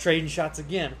start trading shots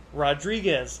again.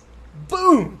 Rodriguez,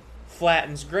 boom,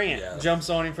 flattens Grant, jumps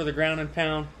on him for the ground and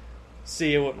pound.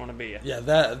 See you, wouldn't want to be you. Yeah,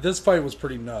 this fight was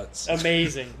pretty nuts.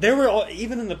 Amazing. There were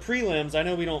even in the prelims. I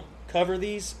know we don't cover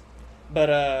these, but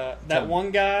that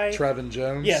one guy, Trevin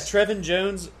Jones. Yeah, Trevin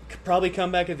Jones, probably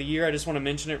comeback of the year. I just want to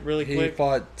mention it really quick. He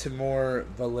fought Timur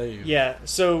Valiev. Yeah,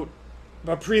 so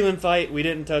a prelim fight. We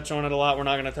didn't touch on it a lot. We're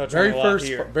not going to touch on it a lot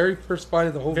here. Very first fight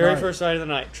of the whole night. Very first fight of the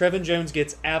night. Trevin Jones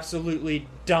gets absolutely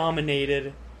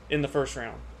dominated in the first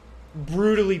round.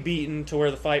 Brutally beaten to where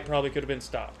the fight probably could have been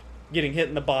stopped. Getting hit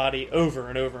in the body over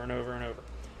and over and over and over.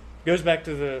 Goes back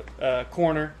to the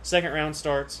corner. Second round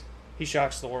starts. He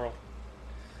shocks the world.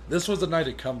 This was a night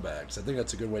of comebacks. I think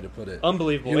that's a good way to put it.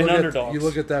 Unbelievable. And underdogs. You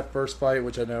look at that first fight,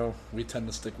 which I know we tend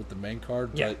to stick with the main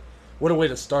card, but what a way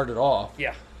to start it off.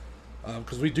 Yeah.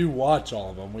 Because we do watch all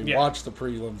of them. We watch the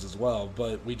prelims as well,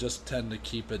 but we just tend to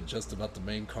keep it just about the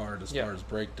main card as far as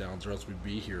breakdowns, or else we'd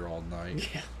be here all night.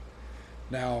 Yeah.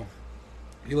 Now,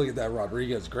 you look at that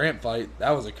Rodriguez-Grant fight,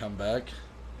 that was a comeback.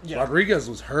 Yeah. Rodriguez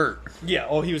was hurt.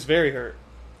 Yeah, he was very hurt.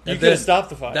 You And could have then stopped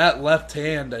the fight. That left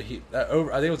hand, I think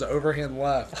it was an overhand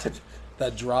left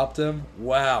that dropped him.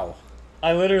 Wow.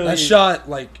 I literally... That shot,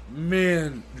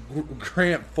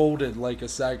 Grant folded like a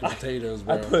sack of potatoes,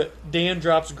 bro. I put, Dan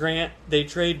drops Grant, they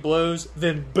trade blows,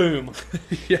 then boom.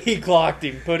 He clocked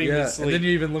him, put him to sleep. And then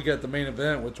you even look at the main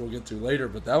event, which we'll get to later,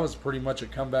 but that was pretty much a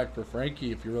comeback for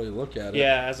Frankie if you really look at it.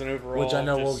 Yeah, as an overall. Which I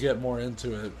know we'll get more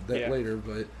into it later,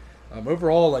 but...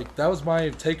 overall, that was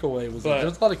my takeaway. Was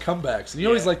there's a lot of comebacks, and you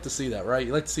always like to see that, right?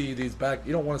 You like to see these back.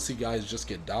 You don't want to see guys just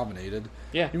get dominated.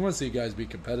 Yeah, you want to see guys be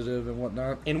competitive and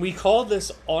whatnot. And we called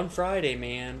this on Friday,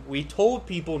 man. We told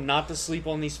people not to sleep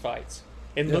on these fights,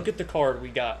 and look at the card we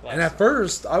got. And at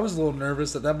first, I was a little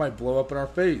nervous that might blow up in our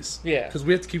face. Yeah, because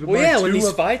we have to keep in mind. When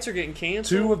these fights are getting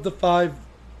canceled, 2 of the 5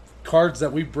 cards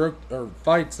that we broke or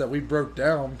fights that we broke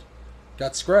down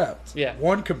got scrapped. Yeah,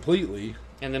 one completely.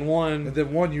 And then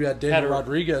one you had Daniel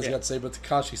Rodriguez got saved, but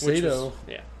Takashi Sato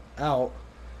out.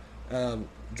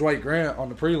 Dwight Grant on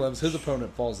the prelims, his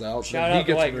opponent falls out. Shout out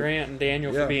Dwight Grant and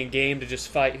Daniel for being game to just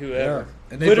fight whoever.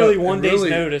 Yeah. And literally one day's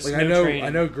notice, no training. I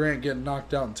know Grant getting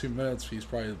knocked out in 2 minutes, he's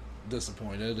probably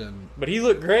disappointed. But he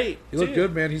looked great. He looked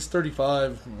good, man. He's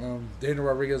 35. Daniel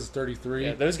Rodriguez is 33.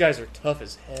 Yeah, those guys are tough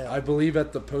as hell. I believe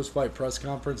at the post-fight press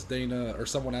conference,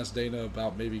 someone asked Dana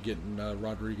about maybe getting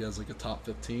Rodriguez a top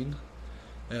 15.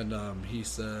 And he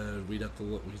said we'd have to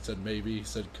look. He said maybe. He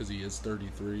said because he is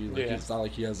 33. It's not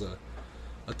like he has a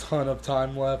ton of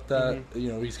time left. That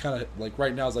he's kind of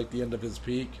right now is the end of his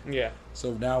peak. Yeah.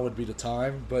 So now would be the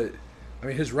time. But I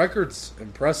mean, his record's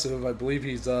impressive. I believe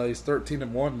he's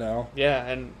 13-1 now. Yeah,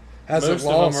 and hasn't most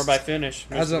lost, of them are by finish.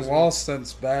 Hasn't lost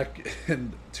since back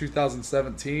in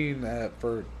 2017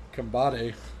 for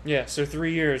Combate. Yeah, so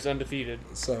 3 years undefeated.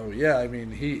 So yeah, I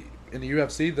mean he in the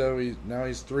UFC though he's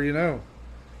 3-0.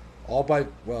 All by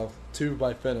 2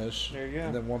 by finish. There you go.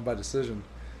 And then 1 by decision.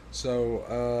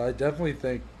 So I definitely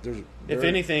think if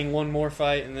anything, one more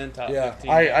fight and then top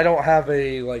 15. I don't have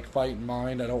a fight in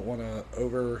mind. I don't want to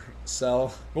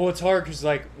oversell. Well, it's hard because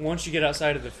once you get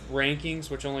outside of the rankings,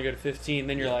 which only go to 15,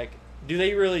 then you're do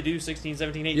they really do 16,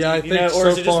 17, 18? Yeah, I think or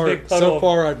is it just a big puddle? So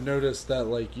far I've noticed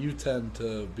that you tend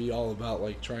to be all about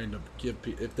trying to give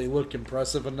if they look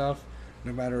impressive enough,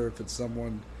 no matter if it's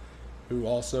someone who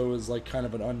also is kind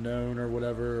of an unknown or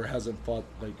whatever, or hasn't fought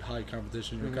high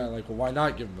competition, you're kind of well, why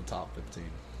not give him a top 15?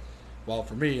 Well,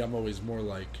 for me, I'm always more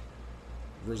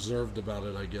reserved about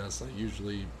it, I guess.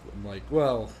 Usually I'm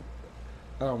well,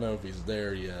 I don't know if he's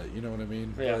there yet, you know what I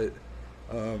mean? Yeah.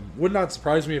 But would not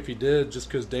surprise me if he did, just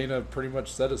because Dana pretty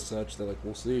much said as such that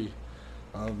we'll see.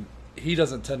 He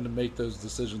doesn't tend to make those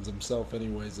decisions himself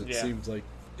anyways. It seems like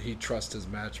he trusts his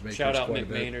matchmakers. Shout out quite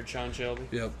Mick Maynard, Sean Shelby.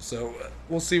 Yep. So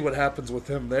we'll see what happens with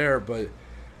him there, but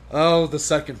Oh, the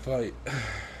second fight.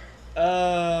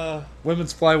 Uh,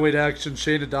 Women's flyweight action.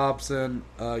 Shayna Dobson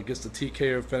gets the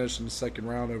TKO finish in the second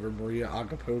round over Maria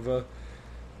Agapova.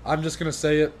 I'm just going to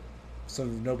say it so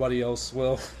nobody else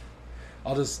will.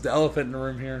 The elephant in the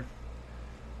room here.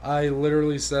 I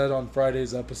literally said on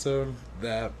Friday's episode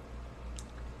that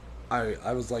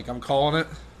I was like, I'm calling it.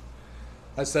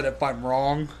 I said if I'm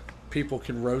wrong, people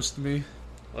can roast me.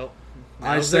 well,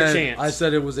 now's their chance. I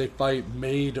said it was a fight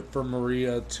made for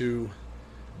Maria to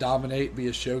dominate, be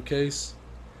a showcase.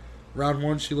 Round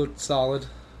one, she looked solid.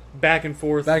 Back and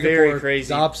forth, Back and very forth. crazy.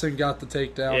 Dobson got the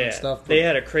takedown and stuff. They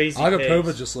had a crazy Agapova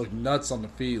pace. just looked nuts on the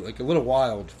feet, like a little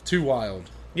wild, too wild.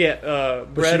 Yeah,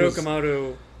 Brad she was-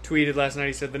 Okamoto tweeted last night.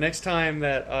 He said, the next time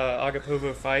that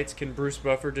Agapova fights, can Bruce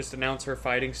Buffer just announce her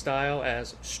fighting style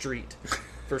as street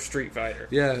for Street Fighter?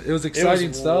 Yeah, it was It exciting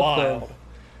was stuff. wild. Though.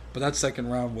 But that second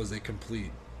round was a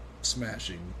complete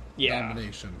smashing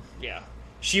domination. Yeah.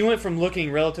 She went from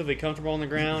looking relatively comfortable on the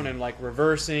ground and like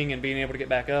reversing and being able to get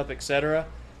back up, etc.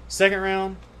 Second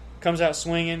round, comes out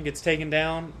swinging, gets taken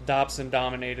down. Dobson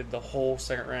dominated the whole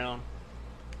second round,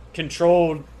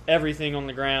 controlled everything on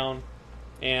the ground,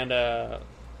 and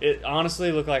it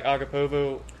honestly looked like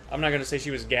Agapova. I'm not going to say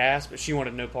she was gassed, but she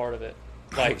wanted no part of it.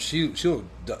 Like she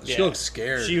looked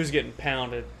scared. She was getting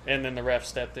pounded, and then the ref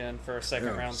stepped in for a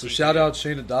second round. So TKO. shout out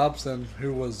Shayna Dobson,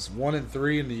 who was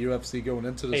 1-3 in the UFC going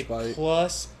into this a fight.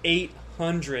 plus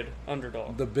 800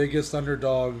 underdog. The biggest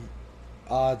underdog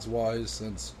odds wise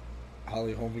since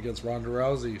Holly Holm against Ronda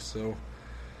Rousey. So,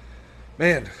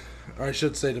 man, or I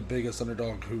should say the biggest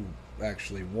underdog who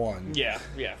actually won. Yeah.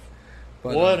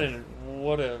 But,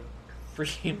 what a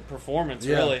freaking performance,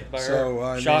 yeah, really, by so, her,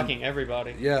 I mean, shocking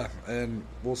everybody. Yeah, and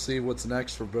we'll see what's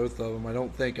next for both of them. I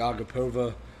don't think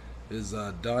Agapova is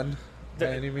done by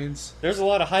any means. There's a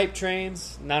lot of hype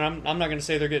trains. Now, I'm not going to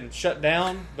say they're getting shut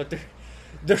down, but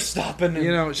they're stopping.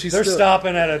 And, they're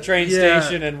stopping at a train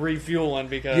station and refueling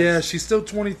because she's still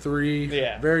 23.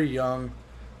 Yeah, very young.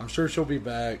 I'm sure she'll be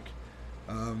back.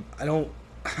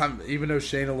 Even though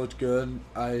Shayna looked good,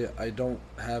 I don't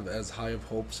have as high of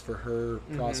hopes for her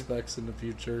prospects in the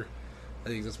future. I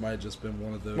think this might have just been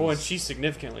one of those. Well, and she's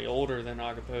significantly older than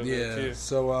Agapova, too.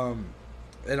 So,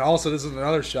 and also this is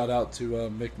another shout out to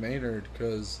Mick Maynard,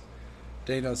 because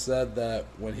Dana said that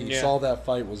when he saw that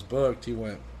fight was booked, he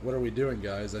went, "What are we doing,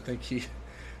 guys?" I think he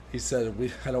said,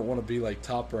 I don't want to be like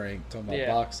top ranked talking about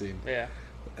boxing. Yeah.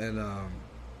 And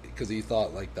because he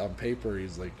thought like on paper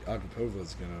he's like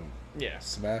Agapova's gonna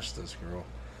smash this girl,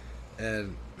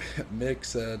 and Mick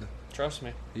said, "Trust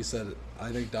me." He said,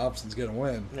 "I think Dobson's gonna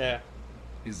win." Yeah.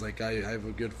 He's like, I have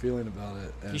a good feeling about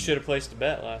it. And you should have placed a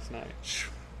bet last night.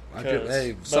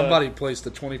 Somebody placed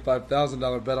a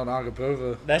 $25,000 bet on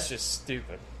Agapova. That's just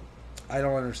stupid. I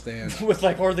don't understand. With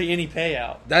like hardly any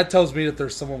payout. That tells me that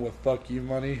there's someone with fuck you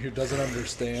money who doesn't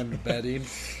understand betting,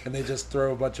 and they just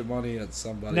throw a bunch of money at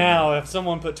somebody. Now, if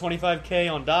someone put $25K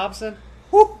on Dobson,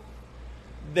 whoop,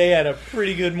 they had a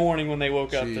pretty good morning when they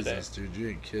woke up today. Jesus, dude, you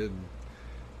ain't kidding.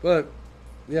 But,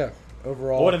 yeah,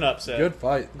 overall, what an upset. Good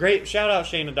fight. Great. Shout out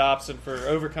Shayna Dobson for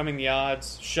overcoming the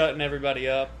odds, shutting everybody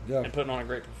up, and putting on a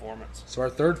great performance. So our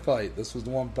third fight, this was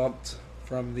the one bumped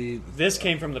from the... This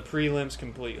came from the prelims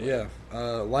completely. Yeah.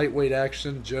 Lightweight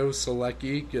action, Joe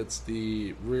Solecki gets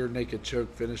the rear naked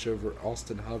choke finish over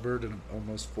Austin Hubbard in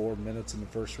almost 4 minutes in the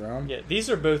first round. Yeah, these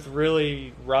are both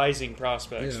really rising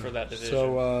prospects for that division.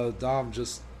 So, Dom,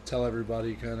 just tell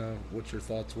everybody kind of what your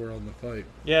thoughts were on the fight.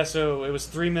 Yeah, so it was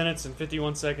 3 minutes and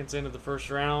 51 seconds into the first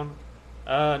round.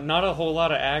 Not a whole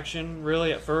lot of action,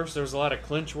 really, at first. There was a lot of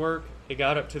clinch work. It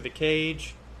got up to the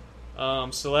cage.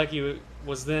 Solecki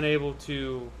was then able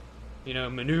to,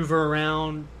 maneuver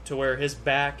around to where his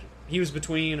back, he was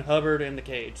between Hubbard and the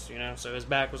cage, so his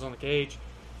back was on the cage.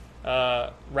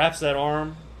 Wraps that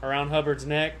arm around Hubbard's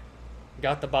neck,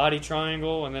 got the body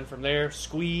triangle, and then from there,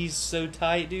 squeezed so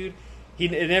tight, dude.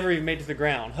 It never even made it to the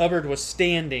ground. Hubbard was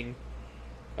standing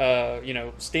up,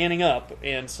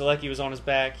 and Solecki was on his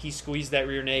back. He squeezed that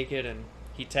rear naked, and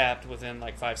he tapped within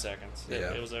like 5 seconds.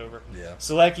 It was over. Yeah.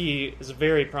 Solecki is a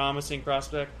very promising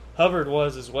prospect. Hubbard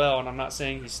was as well, and I'm not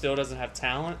saying he still doesn't have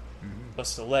talent, but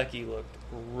Solecki looked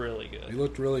really good. He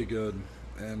looked really good.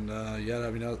 And, I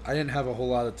didn't have a whole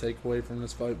lot of takeaway from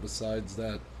this fight besides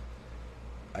that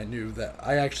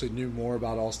I actually knew more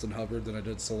about Austin Hubbard than I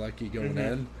did Solecki going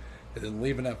in. And then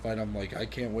leaving that fight, I'm like, I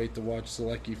can't wait to watch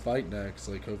Solecki fight next.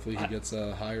 Like, hopefully he gets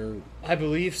a higher... I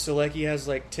believe Solecki has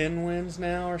like 10 wins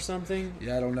now or something.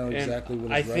 Yeah, I don't know exactly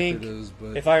what his record is,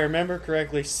 but... if I remember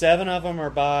correctly, 7 of them are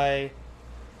by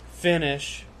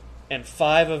finish, and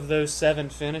 5 of those 7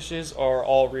 finishes are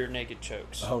all rear naked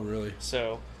chokes. Oh, really?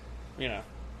 So,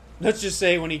 let's just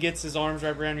say when he gets his arms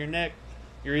wrapped around your neck,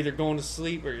 you're either going to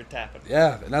sleep or you're tapping.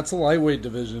 Yeah, and that's a lightweight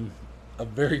division, a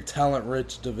very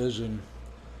talent-rich division.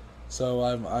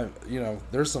 So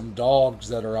there's some dogs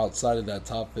that are outside of that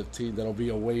top 15 that'll be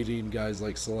awaiting guys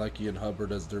like Selecki and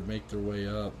Hubbard as they make their way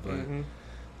up. But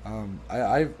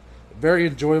I very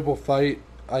enjoyable fight.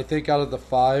 I think out of the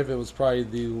 5, it was probably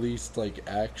the least like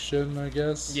action, I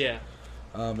guess. Yeah.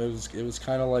 It was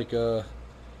kind of like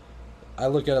I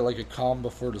look at it like a calm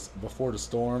before the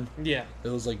storm. Yeah. It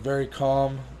was like very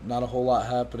calm, not a whole lot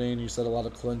happening. You said a lot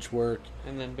of clinch work,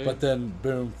 And then boom. but then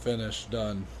boom, finish,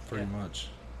 done, pretty much.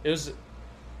 It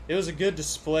was a good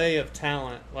display of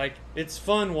talent. Like, it's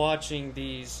fun watching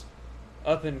these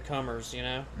up and comers,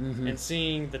 and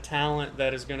seeing the talent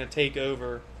that is going to take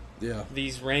over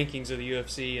these rankings of the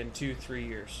UFC in 2-3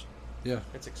 years. Yeah,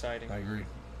 it's exciting. I agree.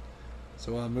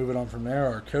 So moving on from there,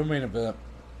 our co-main event,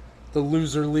 the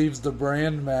loser leaves the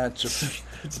brand match.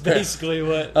 It's basically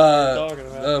what we're talking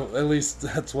about. At least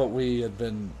that's what we had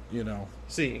been,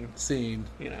 seeing.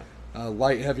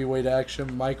 Light heavyweight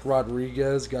action. Mike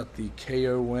Rodriguez got the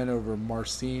KO win over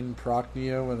Marcin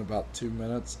Prachnio in about 2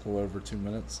 minutes, a little over 2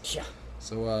 minutes. Yeah.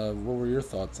 So, what were your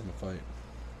thoughts on the fight?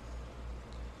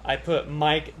 I put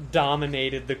Mike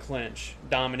dominated the clinch.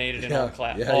 Dominated in all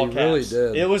caps. Yeah, he really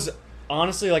did. It was,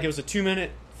 honestly, like it was a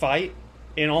 2-minute fight,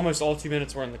 and almost all 2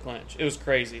 minutes were in the clinch. It was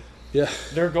crazy. Yeah.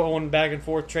 They're going back and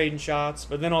forth, trading shots,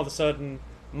 but then all of a sudden,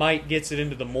 Mike gets it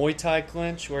into the Muay Thai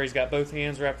clinch, where he's got both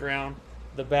hands wrapped around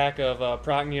the back of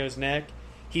Prachnio's neck.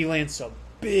 He lands some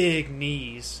big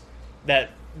knees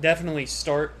that definitely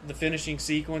start the finishing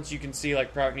sequence. You can see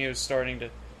like Prachnio's starting to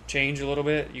change a little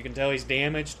bit. You can tell he's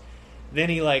damaged. Then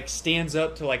he like stands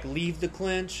up to like leave the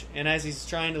clinch, and as he's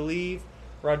trying to leave,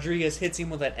 Rodriguez hits him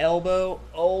with an elbow.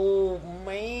 Oh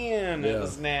man, it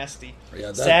was nasty.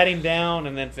 Yeah, sat him down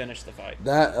and then finished the fight.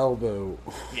 That elbow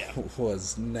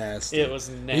was nasty. It was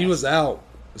nasty. He was out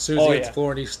as soon as he hit the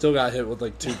floor, and he still got hit with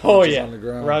like 2 punches on the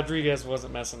ground. Rodriguez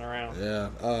wasn't messing around.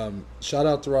 Yeah. Shout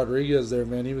out to Rodriguez there,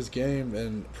 man. He was game.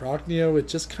 And Prachnio, it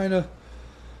just kind of,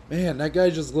 man, that guy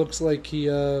just looks like he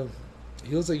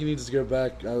looks like he needs to go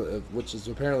back, which is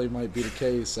apparently might be the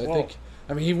case.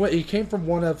 He came from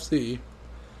ONE FC.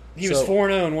 He was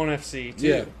 4-0 in ONE FC too.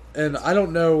 Yeah. And I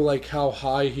don't know like how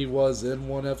high he was in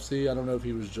ONE FC. I don't know if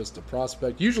he was just a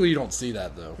prospect. Usually you don't see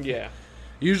that though. Yeah.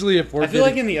 Usually if we're I feel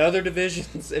like in the other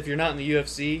divisions, if you're not in the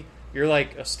UFC, you're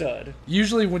like a stud.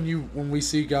 Usually when we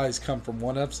see guys come from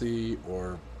ONE FC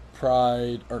or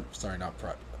Pride, or sorry, not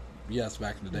Pride. Yes,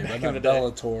 back in the day. But not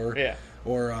Bellator. Yeah.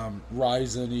 Or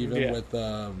Ryzen even with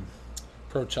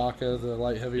Prochaka, the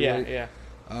light heavyweight. Yeah.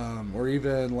 Or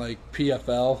even like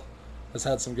PFL has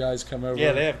had some guys come over.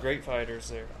 Yeah, they have great fighters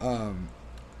there.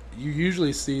 You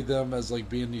usually see them as like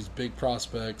being these big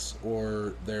prospects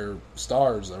or they're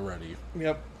stars already.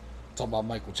 Yep. Talking about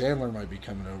Michael Chandler might be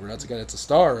coming over. That's a guy that's a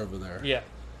star over there. Yeah.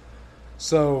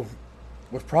 So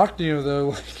with Prachnio though,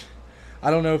 like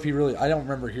I don't know if he really. I don't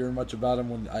remember hearing much about him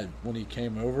when he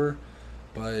came over,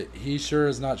 but he sure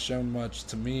has not shown much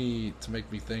to me to make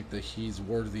me think that he's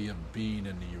worthy of being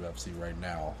in the UFC right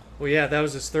now. Well, yeah, that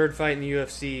was his 3rd fight in the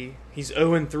UFC. He's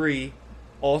 0-3,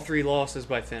 all 3 losses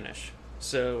by finish.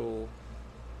 So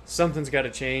something's got to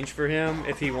change for him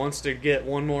if he wants to get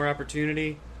one more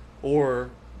opportunity, or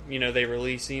they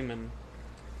release him and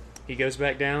he goes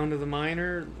back down to the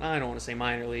minor. I don't want to say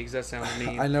minor leagues. That sounds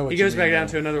mean. I know what he you goes back mean, down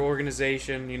to another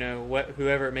organization.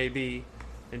 Whoever it may be,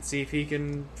 and see if he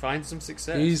can find some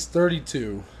success. He's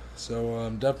 32, so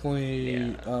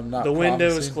definitely not. The window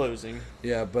promising. is closing.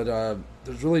 Yeah, but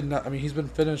there's really not. I mean, he's been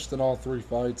finished in all 3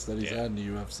 fights that he's had in the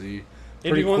UFC.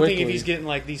 It'd be one thing if he's getting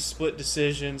like these split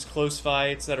decisions, close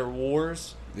fights that are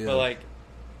wars, but like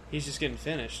he's just getting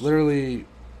finished. Literally,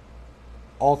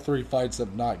 all 3 fights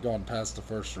have not gone past the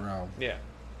first round. Yeah.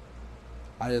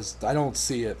 I don't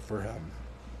see it for him.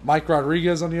 Mike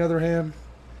Rodriguez, on the other hand,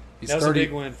 he's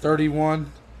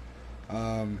 31.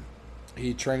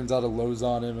 He trains out of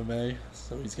Lausanne MMA,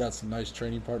 so he's got some nice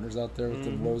training partners out there with the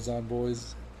Lausanne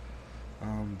boys.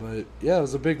 But yeah, it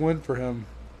was a big win for him.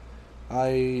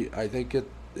 I think it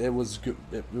was good.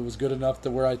 It was good enough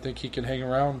to where I think he can hang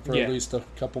around for at least a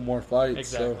couple more fights.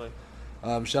 Exactly.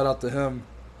 So, shout out to him.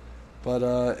 But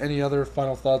any other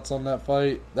final thoughts on that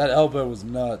fight? That elbow was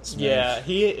nuts, man. Yeah,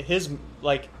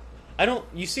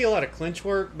 you see a lot of clinch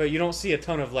work, but you don't see a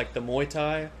ton of like the Muay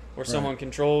Thai where someone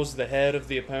controls the head of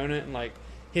the opponent and like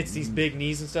hits these big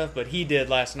knees and stuff, but he did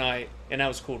last night, and that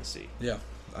was cool to see. Yeah,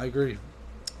 I agree.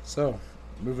 So,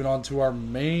 moving on to our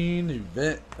main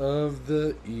event of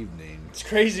the evening. It's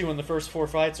crazy when the first 4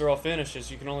 fights are all finished, as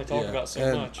you can only talk about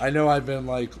so much. I know I've been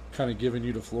like kind of giving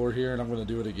you the floor here, and I'm going to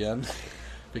do it again.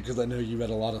 because I know you had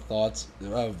a lot of thoughts.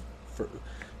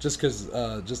 Just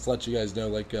to let you guys know,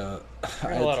 like I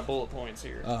got a lot of bullet points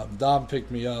here. Dom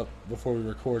picked me up before we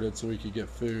recorded so we could get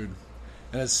food,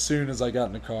 and as soon as I got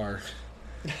in the car,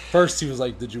 first he was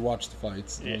like, "Did you watch the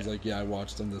fights?" And I was like, "Yeah, I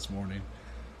watched them this morning,"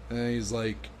 and he's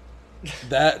like,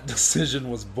 "That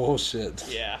decision was bullshit."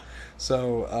 Yeah.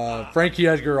 So Frankie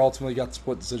Edgar ultimately got the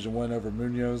split decision win over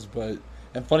Munoz,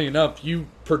 and funny enough, you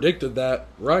predicted that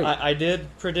right. I did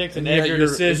predict an Edgar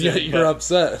decision. And yet you're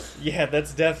upset. Yeah,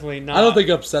 that's definitely not. I don't think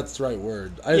upset's the right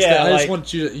word. I just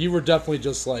want you. You were definitely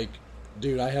just like,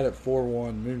 dude, I had it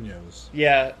 4-1 Munoz.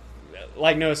 Yeah,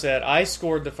 like Noah said, I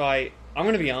scored the fight. I'm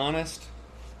gonna be honest.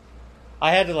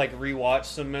 I had to like rewatch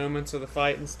some moments of the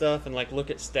fight and stuff, and like look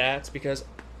at stats because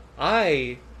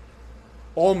I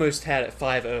almost had it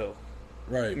 5-0.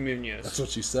 Right. Munoz. That's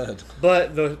what you said.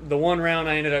 But the one round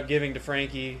I ended up giving to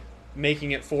Frankie,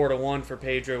 making it 4-1 for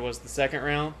Pedro, was the second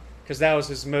round because that was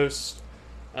his most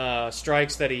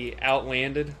strikes that he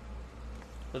outlanded.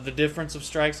 The difference of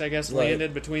strikes, I guess,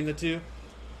 landed between the two.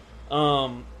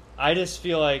 I just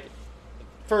feel like,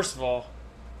 first of all,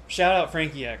 shout out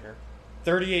Frankie Edgar,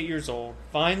 38 years old,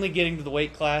 finally getting to the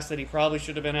weight class that he probably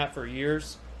should have been at for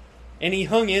years, and he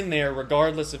hung in there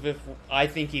regardless of if I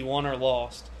think he won or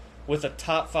lost, with a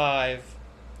top 5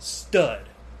 stud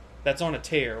that's on a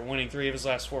tear, winning 3 of his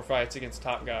last 4 fights against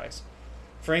top guys.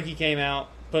 Frankie came out,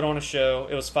 put on a show.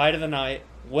 It was fight of the night,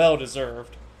 well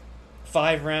deserved.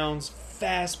 5 rounds,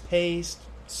 fast paced,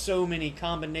 so many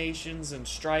combinations and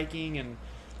striking and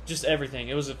just everything.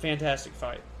 It was a fantastic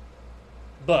fight.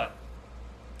 But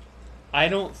I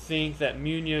don't think that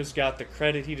Munoz got the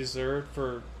credit he deserved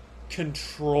for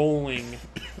controlling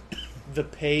the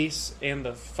pace and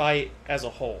the fight as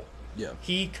a whole. Yeah.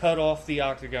 He cut off the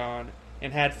octagon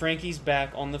and had Frankie's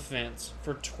back on the fence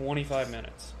for 25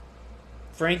 minutes.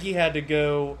 Frankie had to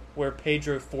go where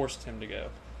Pedro forced him to go.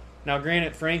 Now,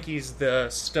 granted, Frankie's the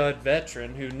stud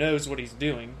veteran who knows what he's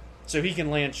doing, so he can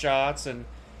land shots and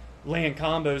land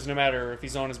combos no matter if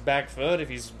he's on his back foot, if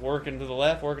he's working to the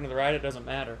left, working to the right, it doesn't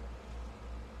matter.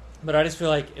 But I just feel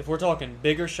like if we're talking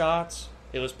bigger shots,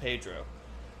 it was Pedro.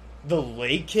 The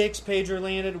leg kicks Pedro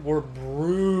landed were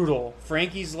brutal.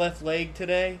 Frankie's left leg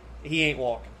today, he ain't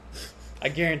walking. I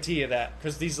guarantee you that.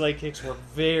 Because these leg kicks were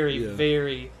very,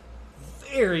 very,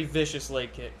 very vicious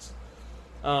leg kicks.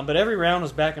 But every round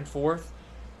was back and forth.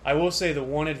 I will say the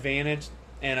one advantage,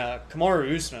 and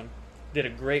Kamaru Usman did a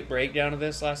great breakdown of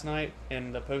this last night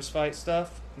in the post-fight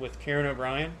stuff with Karen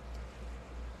O'Brien.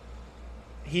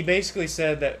 He basically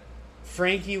said that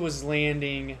Frankie was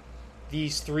landing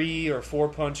these 3 or 4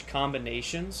 punch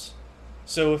combinations.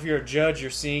 So if you're a judge, you're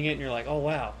seeing it and you're like, "Oh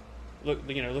wow, look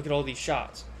at all these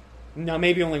shots." Now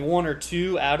maybe only 1 or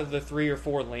 2 out of the 3 or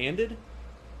 4 landed,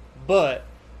 but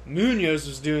Munoz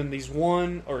was doing these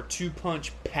 1 or 2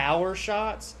 punch power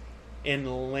shots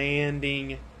and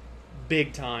landing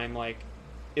big time. Like,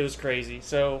 it was crazy.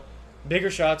 So bigger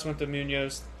shots went to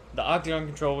Munoz. The octagon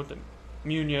control went to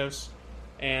Munoz.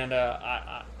 And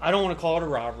I don't want to call it a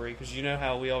robbery because you know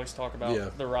how we always talk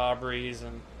about the robberies,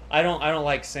 and I don't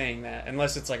like saying that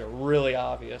unless it's like a really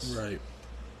obvious. Right.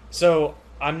 So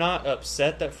I'm not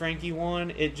upset that Frankie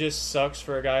won. It just sucks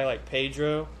for a guy like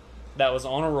Pedro that was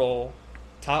on a roll,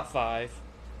 top 5,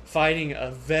 fighting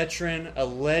a veteran, a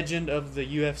legend of the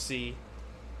UFC,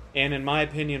 and in my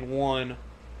opinion won.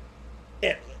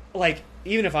 Like,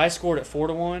 even if I scored at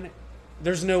 4-1,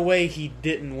 there's no way he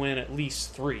didn't win at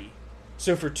least 3.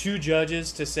 So for 2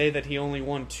 judges to say that he only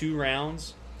won 2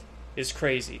 rounds is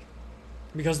crazy.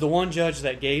 Because the one judge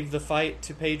that gave the fight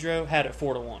to Pedro had it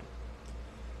 4-1.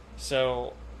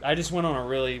 So I just went on a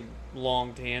really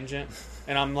long tangent.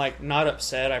 And I'm like not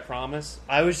upset, I promise.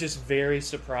 I was just very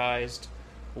surprised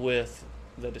with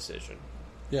the decision.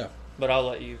 Yeah. But I'll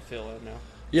let you fill in now.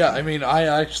 Yeah, I mean,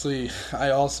 I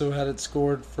also had it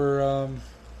scored for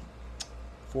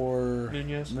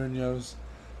Munoz.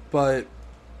 But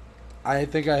I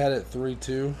think I had it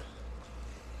 3-2.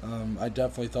 I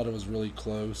definitely thought it was really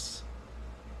close.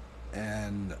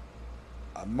 And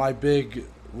my big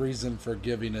reason for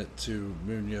giving it to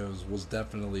Munoz was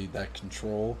definitely that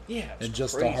control. Yeah, and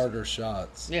just crazy. the harder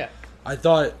shots. Yeah. I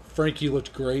thought Frankie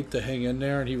looked great to hang in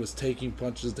there, and he was taking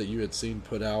punches that you had seen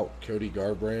put out Cody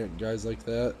Garbrandt, guys like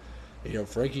that. You know,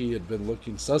 Frankie had been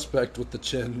looking suspect with the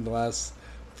chin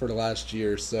for the last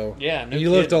year, so yeah, he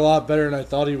looked a lot better than I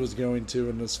thought he was going to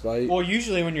in this fight. Well,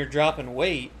 usually when you're dropping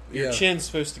weight, your chin's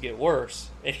supposed to get worse,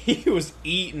 and he was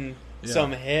eating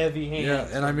some heavy hands.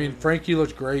 Yeah, and I mean, Frankie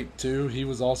looked great too. He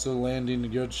was also landing the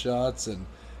good shots and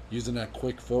using that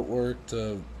quick footwork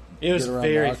to It was get around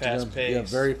very the octagon. fast paced. Yeah,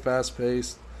 very fast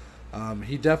paced.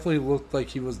 He definitely looked like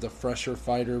he was the fresher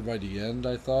fighter by the end,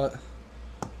 I thought.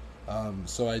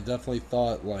 So I definitely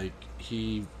thought like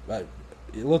it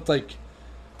looked like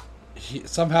he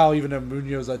somehow, even though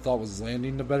Munoz I thought was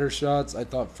landing the better shots, I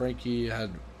thought Frankie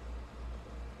had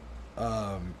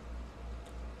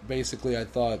basically I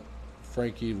thought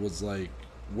Frankie was like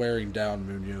wearing down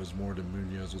Munoz more than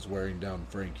Munoz was wearing down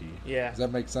Frankie. Yeah. Does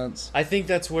that make sense? I think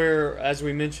that's where, as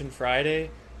we mentioned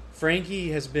Friday,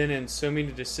 Frankie has been in so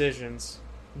many decisions,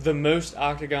 the most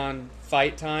octagon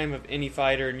fight time of any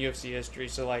fighter in UFC history.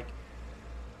 So, like,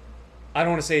 I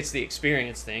don't want to say it's the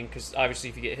experience thing, because obviously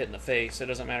if you get hit in the face, it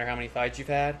doesn't matter how many fights you've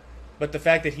had. But the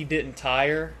fact that he didn't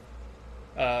tire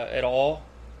at all,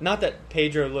 not that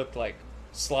Pedro looked like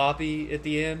sloppy at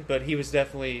the end, but he was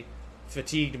definitely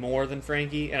fatigued more than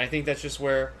Frankie, and I think that's just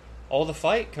where all the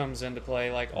fight comes into play.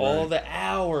 Like all the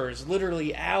hours,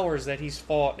 literally hours that he's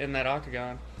fought in that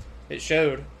octagon, it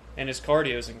showed, and his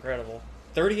cardio is incredible.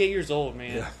 38 years old,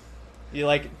 man. Yeah. You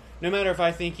like, no matter if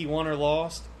I think he won or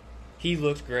lost, he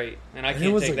looked great, and I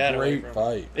can't take that away from him. It was a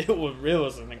great fight. It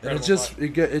was an incredible and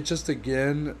fight. It just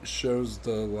again shows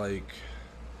the like,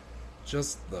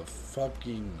 just the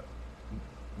fucking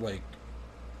like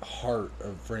heart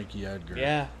of Frankie Edgar.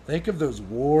 Yeah. Think of those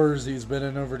wars he's been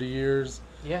in over the years.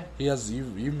 Yeah. He has,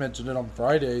 you mentioned it on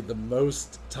Friday, the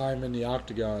most time in the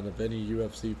octagon of any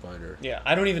UFC fighter. Yeah,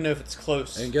 I don't even know if it's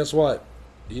close. And guess what?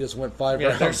 He just went 5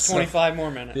 rounds. There's 25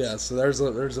 more minutes. Yeah, so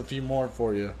there's a few more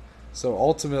for you. So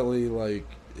ultimately, like,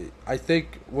 I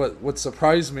think what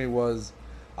surprised me was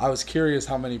I was curious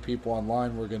how many people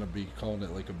online were going to be calling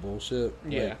it like a bullshit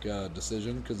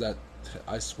decision, because that,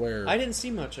 I swear, I didn't see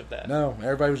much of that. no,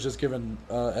 everybody was just giving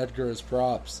Edgar his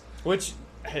props. Which,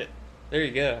 there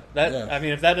you go. That Yeah. I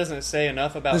mean, if that doesn't say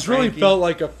enough about This really Frankie, felt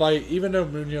like a fight, even though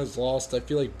Munoz lost. I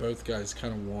feel like both guys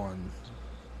kind of won.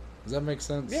 Does that make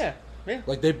sense? Yeah, yeah.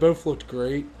 Like they both looked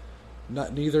great.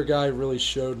 Neither guy really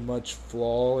showed much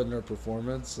flaw in their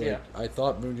performance. Like, Yeah. I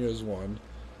thought Munoz won,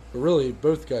 but really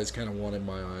both guys kind of won in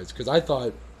my eyes, because I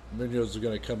thought Munoz was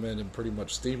going to come in and pretty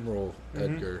much steamroll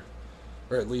Edgar,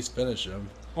 or at least finish him.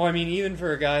 Well, I mean, even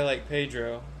for a guy like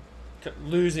Pedro,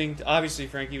 losing, obviously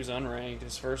Frankie was unranked,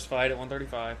 his first fight at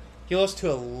 135. He lost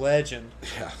to a legend,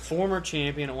 Yeah. former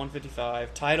champion at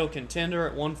 155, title contender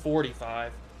at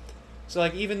 145. So,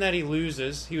 like, even that he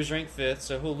loses, he was ranked 5th,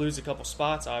 so he'll lose a couple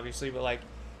spots, obviously, but, like,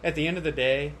 at the end of the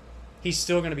day, he's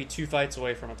still going to be 2 fights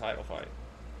away from a title fight.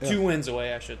 Yeah. 2 wins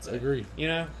away, I should say. I agree. You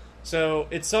know? So,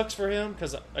 it sucks for him,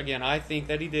 because, again, I think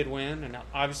that he did win, and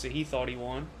obviously he thought he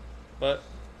won, but,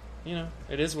 you know,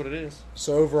 it is what it is.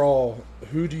 So overall,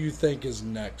 who do you think is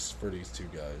next for these two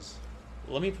guys?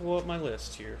 Let me pull up my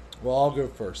list here. Well, I'll go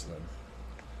first then.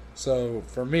 So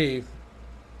for me,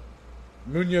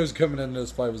 Munoz coming into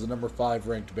this fight was a number 5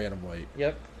 ranked bantamweight.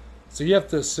 Yep. So you have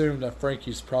to assume that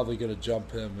Frankie's probably going to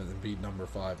jump him and be number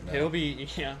 5 now.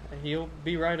 He'll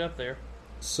be right up there.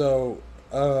 So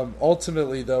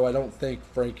ultimately, though, I don't think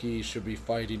Frankie should be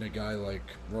fighting a guy like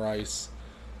Rice,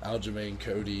 Aljamain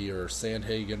Cody, or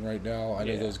Sandhagen right now. I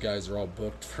know those guys are all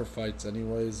booked for fights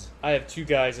anyways. I have 2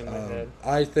 guys in my head.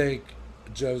 I think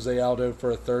Jose Aldo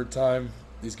for a 3rd time.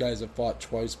 These guys have fought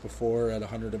twice before at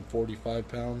 145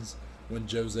 pounds.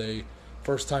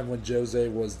 First time when Jose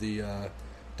was the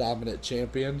dominant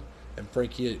champion, and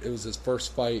Frankie, it was his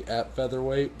first fight at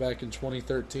featherweight back in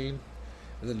 2013.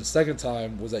 And then the second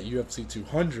time was at UFC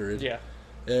 200. Yeah.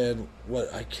 And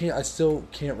I still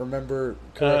can't remember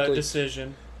correctly.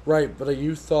 Decision. Right, but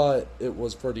you thought it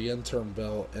was for the interim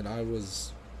belt, and I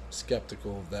was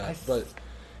skeptical of that. But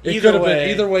it Either could have way- been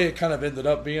either way. It kind of ended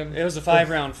up being. It was a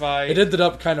 5-round fight. It ended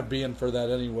up kind of being for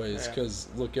that anyways, Yeah. because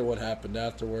look at what happened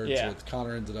afterwards. Yeah. With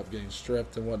Conor ended up getting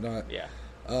stripped and whatnot. Yeah.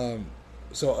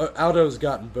 So Aldo's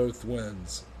gotten both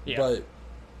wins, Yeah. but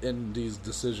in these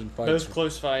decision fights, Those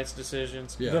close fights,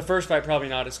 decisions. Yeah. The first fight probably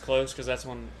not as close because that's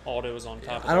when Aldo was on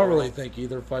top. Of I the don't world. really think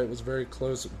either fight was very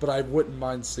close, but I wouldn't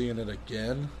mind seeing it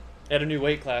again. At a new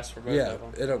weight class for both Yeah,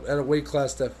 of them. at a weight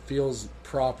class that feels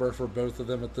proper for both of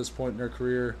them at this point in their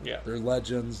career. Yeah. They're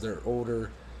legends. They're older.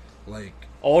 Like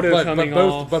Aldo coming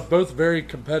off. but both very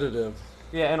competitive.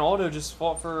 Yeah, and Aldo just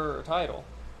fought for a title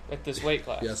at this weight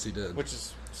class. Yes, he did. Which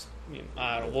is,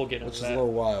 we'll get into Which is that. a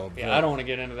little wild. Yeah, but, I don't want to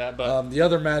get into that, but the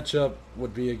other matchup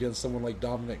would be against someone like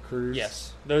Dominic Cruz.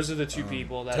 yes, those are the 2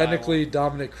 people that Technically, I want.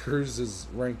 Dominic Cruz is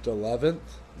ranked 11th,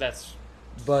 That's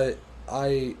but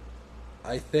I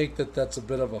think that's a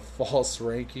bit of a false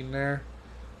ranking there,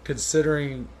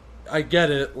 considering I get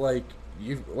it. I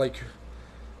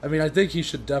think he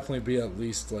should definitely be at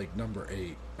least like number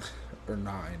 8 or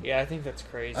 9. Yeah, I think that's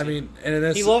crazy. I mean, and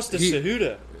that's, he lost to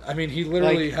Cejudo. I mean, he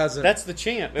literally Like, hasn't. That's the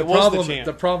champ. the It was problem. the champ.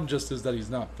 The problem just is that he's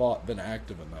not been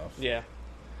active enough. Yeah,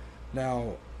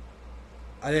 Now,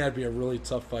 I think that'd be a really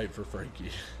tough fight for Frankie.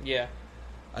 yeah.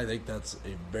 I think that's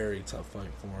a very tough fight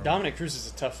for him. Dominic Cruz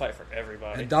is a tough fight for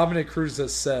everybody. And Dominic Cruz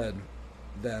has said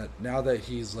that now that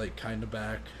he's like kind of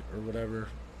back or whatever,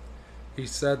 he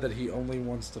said that he only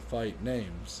wants to fight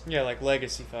names. Yeah, like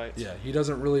legacy fights. Yeah, he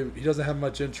doesn't have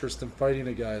much interest in fighting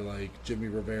a guy like Jimmy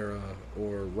Rivera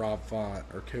or Rob Font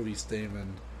or Cody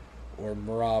Stamann or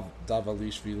Murav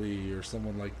Davalishvili or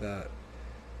someone like that.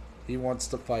 He wants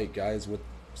to fight guys with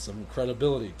some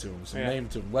credibility to him, some name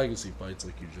to him, legacy fights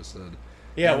like you just said.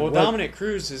 Yeah, And well, what- Dominic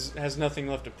Cruz has nothing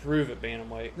left to prove at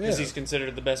bantamweight because Yeah. he's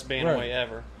considered the best bantamweight Right.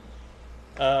 ever.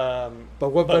 But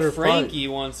what But better Frankie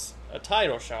wants a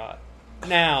title shot.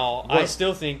 Now, I What-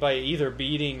 still think by either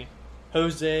beating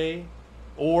Jose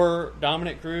or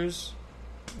Dominic Cruz,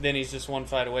 then he's just one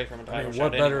fight away from a fight? I title mean,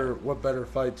 shot. anyway. what better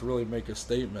fight to really make a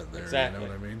statement there? Exactly. You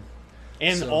know what I mean?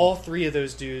 And so- all three of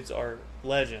those dudes are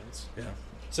legends. Yeah.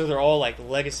 So they're all like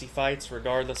legacy fights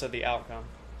regardless of the outcome.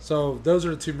 So those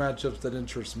are the two matchups that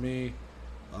interest me.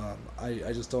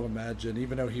 I just don't imagine,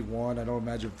 even though he won, I don't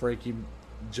imagine Frankie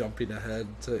jumping ahead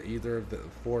to either of the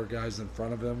 4 guys in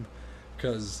front of him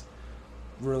because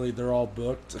really they're all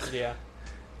booked. Yeah.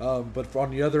 But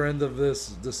on the other end of this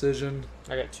decision,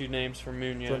 I got 2 names for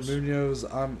Munoz. for Munoz,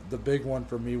 the big one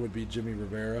for me would be Jimmy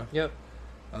Rivera. Yep.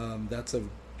 That's a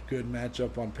good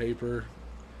matchup on paper.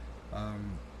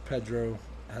 Pedro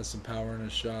has some power in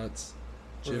his shots.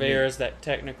 Rivera's that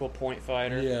technical point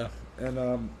fighter. Yeah,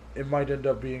 and it might end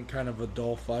up being kind of a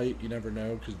dull fight. You never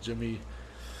know because Jimmy,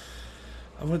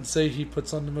 I wouldn't say he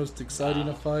puts on the most exciting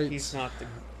of fights. He's not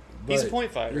he's a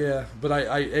point fighter. Yeah, but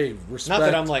I respect. Not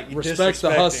that I'm, like, respect the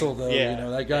disrespecting. hustle though. Yeah. You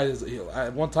know that guy is.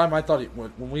 At one time, I thought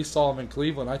when we saw him in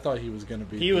Cleveland, I thought he was going to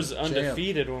be. He was champ.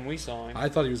 undefeated when we saw him. I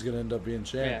thought he was going to end up being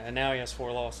champ. Yeah, and now he has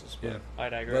 4 losses. But Yeah. I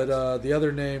digress. But the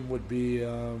other name would be.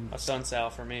 A Sun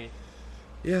Sal for me.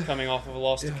 Yeah. Coming off of a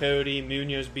loss to Yeah. Cody.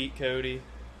 Munoz beat Cody.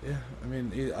 Yeah, I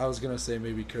mean, I was gonna say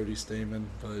maybe Cody Stamann,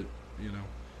 but you know,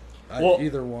 Well,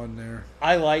 either one there.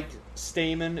 I like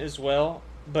Stamen as well,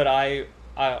 but I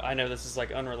know this is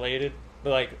like unrelated,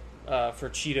 but like for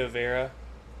Cheeto Vera,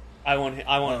 I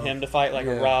want him to fight like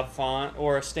yeah. a Rob Font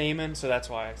or a Stamen, so that's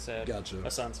why I said Gotcha. a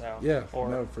Sun Sal. Yeah, or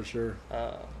no, for sure.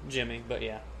 Jimmy, but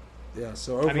yeah. Yeah,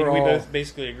 so overall, I mean, we both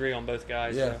basically agree on both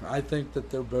guys. yeah, so. I think that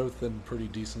they're both in pretty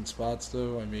decent spots,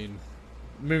 though. I mean,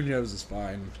 Munoz is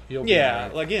fine. He'll be Yeah,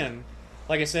 all right. again,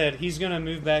 like I said, he's going to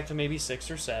move back to maybe 6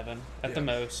 or 7 at the Yeah.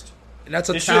 most. And that's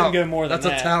a it shouldn't talent. go more than that's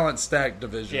that. a talent stacked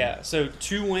division. Yeah, so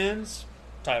 2 wins,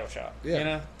 title shot. yeah, You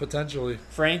know? potentially.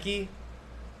 Frankie,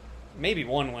 maybe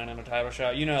 1 win and a title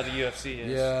shot. You know how the UFC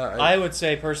is. Yeah, I would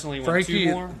say personally win Frankie,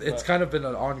 2 more. it's but- kind of been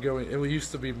an ongoing. It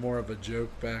used to be more of a joke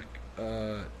back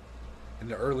in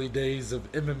the early days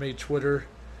of MMA Twitter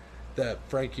that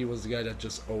Frankie was the guy that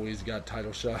just always got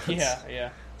title shots. Yeah.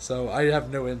 So I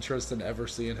have no interest in ever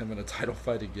seeing him in a title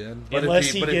fight again. But Unless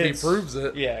if he he gets- proves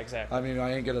it, Yeah, exactly. I mean,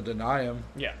 I ain't gonna deny him.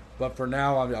 Yeah, But for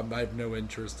now, I have no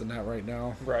interest in that right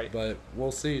now. Right. But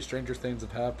we'll see. Stranger things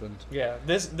have happened. yeah.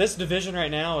 This division right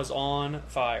now is on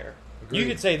fire. You Agreed.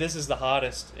 could say this is the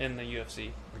hottest in the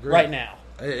UFC Agreed. right now.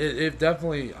 It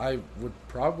definitely, I would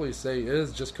probably say,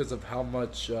 is just because of how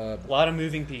much A lot of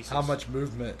moving pieces.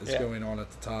 movement is Yeah. going on at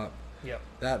the top. Yep.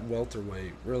 That and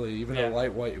welterweight, really, even Yeah. though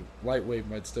lightweight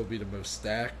might still be the most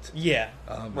stacked. Yeah.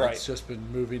 Right. It's just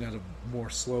been moving at a more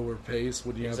slower pace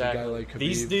when you Exactly. have a guy like Khabib.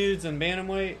 These dudes in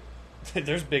bantamweight,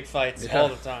 there's big fights Yeah, all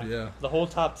the time. yeah. The whole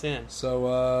top 10.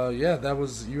 So yeah, that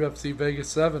was UFC Vegas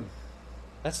 7.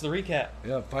 That's the recap.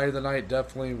 Yeah, Fight of the Night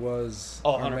definitely was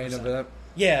Oh, our main 100%. event.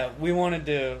 Yeah, we wanted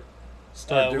to.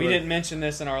 Start We doing- didn't mention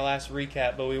this in our last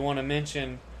recap, but we want to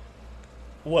mention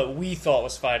what we thought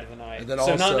was fight of the night. And then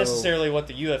So not also- necessarily what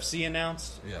the UFC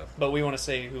announced, Yeah. but we want to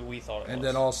say who we thought it And was.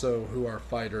 then also who our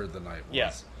fighter of the night was.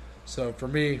 Yeah. So for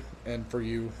me and for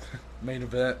you, main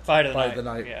event, Fight of the night.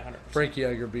 night. Yeah, 100%. Frankie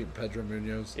Edgar beating Pedro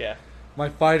Munoz. Yeah, My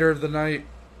fighter of the night,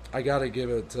 I got to give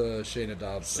it to Shayna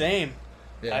Dobson. same.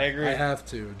 Yeah, I agree. I have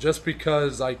to. Just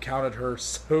because I counted her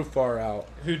so far out.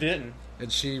 Who didn't?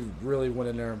 And she really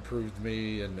went in there and proved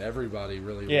me and everybody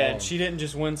really Yeah, wrong. and she didn't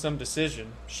just win some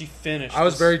decision. She finished. I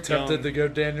was this very tempted young- to go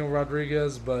Daniel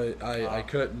Rodriguez, but I Oh.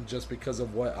 couldn't just because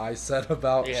of what I said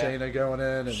about Yeah. Shayna going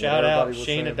in. And Shout what out everybody was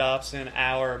Shayna saying. Dobson,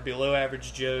 our Below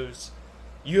Average Joe's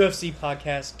UFC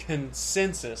podcast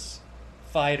consensus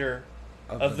fighter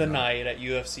of the night at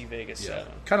UFC Vegas 7.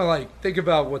 Kind of like, think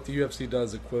about what the UFC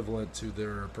does equivalent to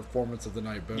their performance of the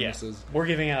night bonuses. Yeah. We're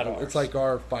giving out ours. It's like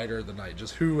our fighter of the night.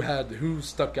 Just who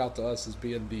stuck out to us as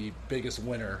being the biggest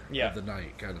winner of the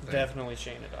night kind of thing. Definitely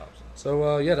Shayna Dobson.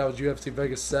 So, that was UFC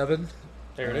Vegas 7.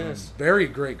 There it is. Very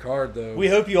great card, though. We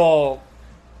hope you all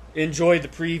enjoyed the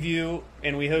preview,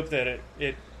 and we hope that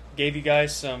it gave you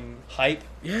guys some hype.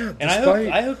 Yeah, and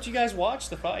I hope you guys watched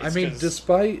the fights. I mean,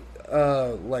 despite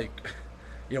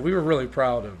we were really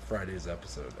proud of Friday's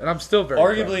episode, and I'm still very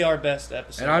arguably our best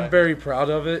episode. And I'm very proud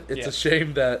of it. It's a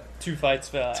shame that two fights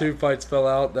fell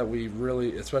out. That we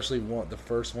really, especially the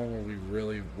first one where we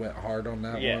really went hard on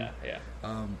that one.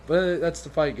 Yeah. But that's the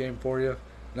fight game for you.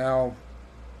 Now,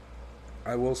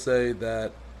 I will say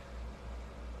that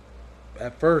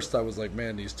at first I was like,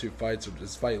 man, this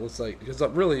fight looks like, because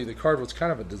really the card was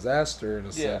kind of a disaster in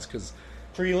a sense, because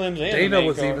prelims. Dana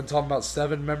was even talking about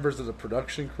 7 members of the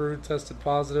production crew tested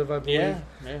positive, I believe.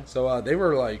 Yeah. So they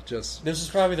were like just. This is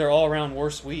probably their all-around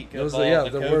worst week. It was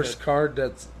the worst card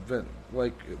that's been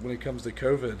when it comes to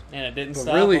COVID. And it didn't. But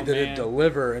stop really, him, did it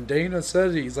deliver? And Dana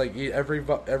said he's like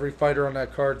every fighter on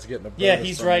that card's getting a bonus. Yeah,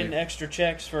 he's writing extra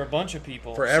checks for a bunch of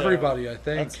people. For everybody, I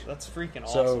think. That's freaking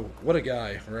awesome. So what a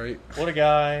guy, right? What a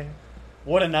guy!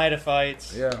 What a night of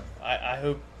fights. Yeah. I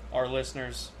hope our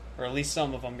listeners, or at least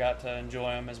some of them, got to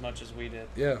enjoy them as much as we did.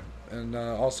 Yeah, and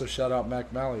also shout out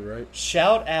Mac Malley, right?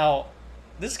 Shout out.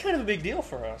 This is kind of a big deal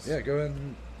for us. Yeah, go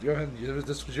ahead.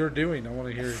 This was your doing. I want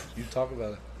to hear you talk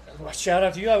about it. Well, shout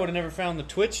out to you. I would have never found the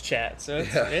Twitch chat, so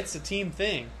it's a team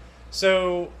thing.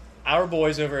 So our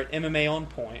boys over at MMA On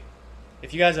Point.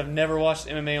 If you guys have never watched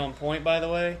MMA On Point, by the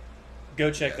way, go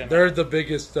check them out. They're the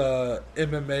biggest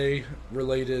MMA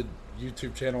related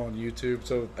YouTube channel on YouTube,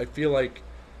 so I feel like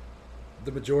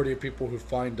the majority of people who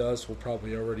find us will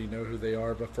probably already know who they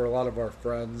are, but for a lot of our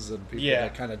friends and people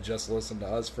that kind of just listen to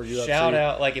us for UFC. Shout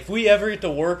out. Like, if we ever get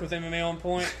to work with MMA On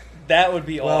Point, that would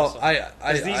be awesome. Well,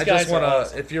 I just want to,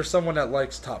 awesome. If you're someone that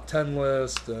likes top 10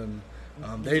 lists, and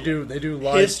they do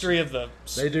live history of the,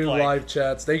 they do live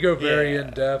chats. They go very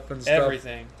in depth and stuff.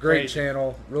 Everything. Great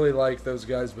channel. Really like those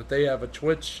guys, but they have a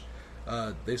Twitch.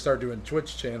 They started doing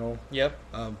Twitch channel. Yep.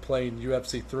 Playing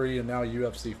UFC 3 and now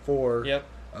UFC 4. Yep.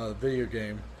 Video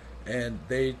game, and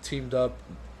they teamed up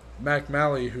Mac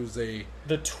Malley, who's the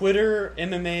Twitter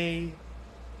MMA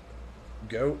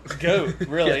goat,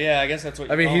 really. I guess that's what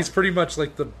you he's pretty much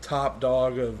like the top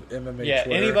dog of MMA. Yeah,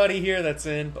 Twitter. Anybody here that's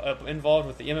involved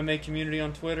with the MMA community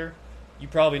on Twitter, you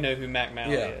probably know who Mac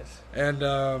Malley is.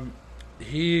 And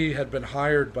he had been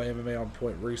hired by MMA On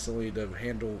Point recently to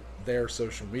handle their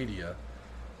social media.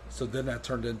 So then that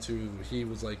turned into he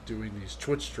was like doing these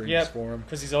Twitch streams for him,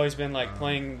 because he's always been like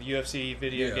playing UFC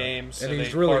video games, and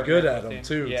he's really good at them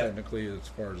too. Technically, as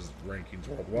far as rankings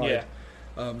worldwide.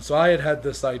 So I had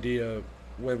this idea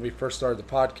when we first started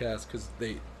the podcast, because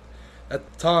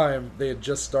at the time they had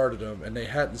just started them and they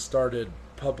hadn't started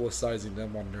publicizing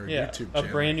them on their YouTube channel.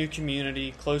 A brand new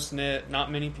community, close knit, not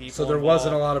many people. So there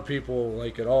wasn't a lot of people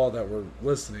like at all that were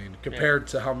listening compared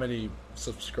to how many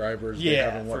subscribers they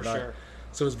have and whatnot. For sure.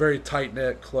 So it was very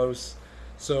tight-knit, close.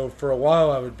 So for a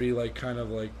while I would be like kind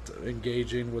of like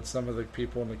engaging with some of the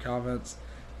people in the comments.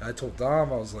 And I told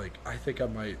Dom, I was like, I think I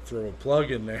might throw a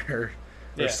plug in there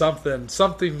or something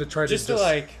to try to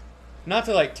like, not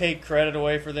to like take credit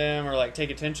away for them or like take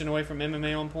attention away from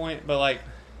MMA On Point, but like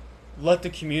let the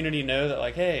community know that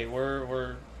like, hey,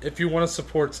 we're if you want to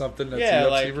support something that's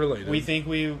UFC related, we think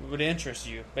we would interest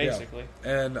you, basically.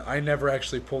 Yeah. And I never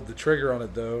actually pulled the trigger on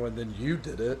it though, and then you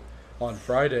did it on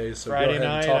Friday, so Friday go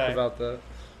ahead and talk about that.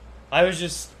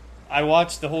 I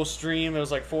watched the whole stream. It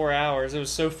was like 4 hours. It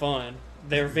was so fun.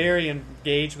 They were very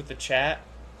engaged with the chat,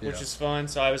 which is fun.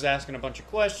 So I was asking a bunch of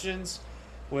questions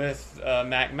with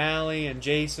Mac Malley and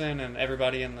Jason and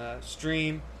everybody in the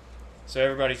stream. So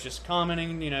everybody's just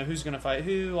commenting, who's going to fight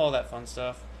who, all that fun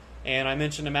stuff. And I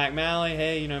mentioned to Mac Malley,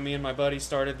 hey, me and my buddy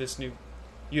started this new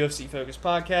UFC-focused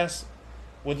podcast.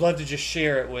 Would love to just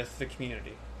share it with the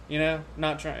community.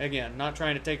 Not trying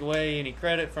to take away any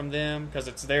credit from them, because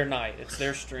it's their night, it's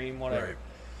their stream, whatever. Right.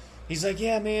 He's like,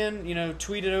 yeah, man,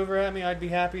 tweet it over at me. I'd be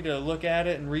happy to look at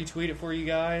it and retweet it for you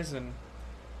guys. And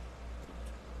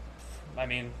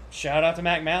shout out to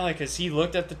Mac Malley, because he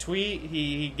looked at the tweet.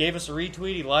 He gave us a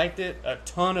retweet. He liked it. A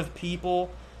ton of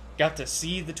people got to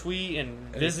see the tweet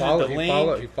and visited the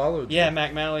link. He followed. Yeah,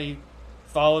 Mac Malley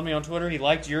followed me on Twitter. He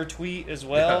liked your tweet as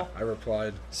well. Yeah, I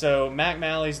replied. So Mac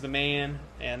Malley's the man,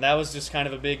 and that was just kind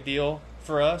of a big deal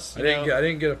for us. I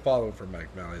didn't get a follow from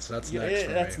Mac Malley, so that's next.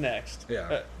 That's next.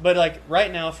 Yeah. But like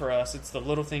right now for us, it's the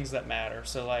little things that matter.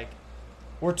 So like,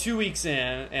 we're 2 weeks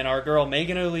in, and our girl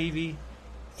Megan O'Leary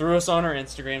threw us on our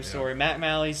Instagram story. Matt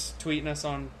Malley's tweeting us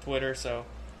on Twitter. So,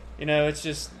 it's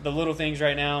just the little things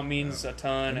right now means a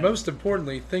ton. And most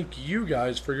importantly, thank you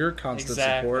guys for your constant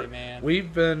support. Man.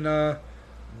 We've been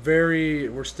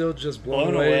we're still just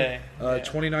blown away.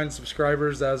 29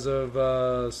 subscribers as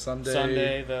of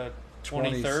Sunday the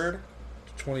 23rd.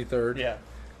 23rd. Yeah.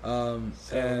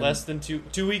 So less than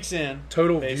 2 weeks in.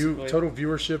 Total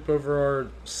viewership over our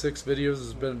 6 videos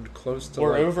has been close to.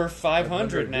 We're over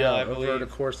 500 now, I believe. Over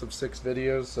the course of 6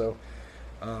 videos. So,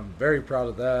 very proud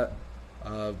of that.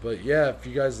 But yeah, if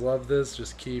you guys love this,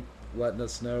 just keep letting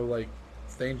us know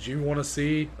things you want to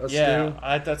see us do.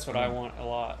 Yeah, that's what I want a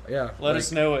lot. Yeah, let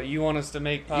us know what you want us to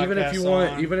make podcasts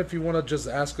even if you want to just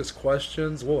ask us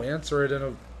questions, we'll answer it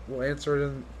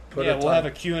we'll have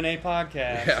a Q&A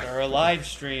podcast or a live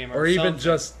stream or even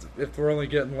just if we're only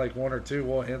getting 1 or 2,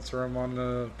 we'll answer them on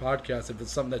the podcast if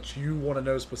it's something that you want to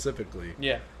know specifically.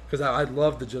 Yeah, because I'd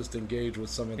love to just engage with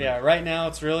some of them. Yeah, right now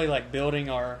it's really building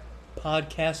our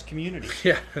podcast community.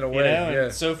 Yeah, in a way.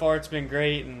 And so far it's been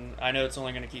great, and I know it's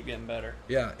only going to keep getting better.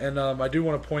 Yeah, and I do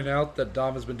want to point out that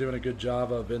Dom has been doing a good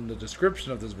job of, in the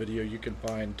description of this video, you can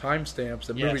find timestamps,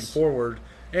 and moving forward,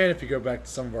 and if you go back to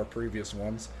some of our previous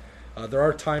ones, there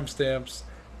are timestamps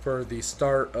for the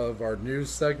start of our news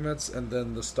segments, and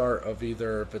then the start of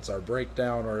either if it's our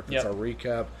breakdown or if it's our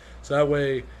recap. So that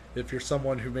way, if you're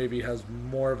someone who maybe has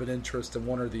more of an interest in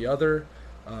one or the other,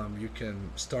 you can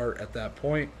start at that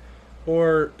point.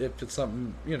 Or if it's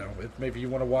something, if maybe you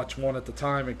want to watch one at the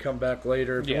time and come back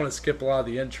later. If you want to skip a lot of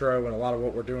the intro and a lot of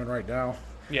what we're doing right now,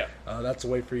 that's a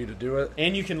way for you to do it.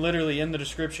 And you can literally, in the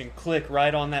description, click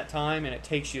right on that time, and it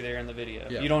takes you there in the video.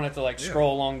 Yeah. You don't have to,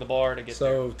 scroll along the bar to get there.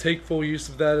 So take full use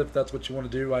of that if that's what you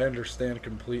want to do. I understand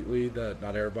completely that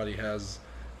not everybody has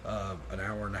an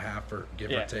hour and a half or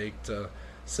give or take to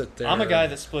sit there. I'm a guy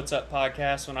that splits up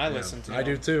podcasts when I listen to them. I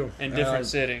do too. In different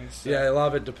sittings. So. Yeah, a lot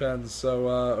of it depends. So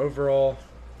overall,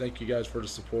 thank you guys for the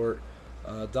support.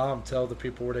 Dom, tell the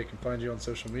people where they can find you on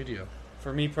social media.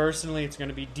 For me personally, it's going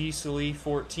to be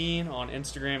DSalee14 on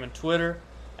Instagram and Twitter.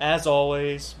 As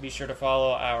always, be sure to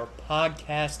follow our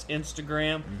podcast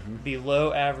Instagram,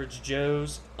 Below Average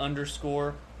Joes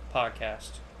 _podcast.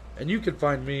 And you can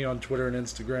find me on Twitter and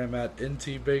Instagram at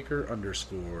ntbaker_.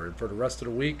 And for the rest of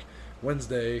the week,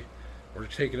 Wednesday, we're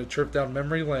taking a trip down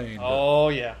memory lane. Oh,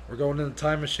 yeah. We're going in the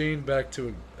time machine back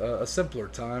to a simpler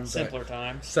time. Simpler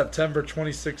times. September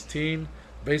 2016,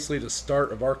 basically the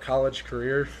start of our college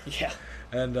career. Yeah.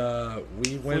 And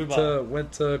we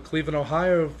went to Cleveland,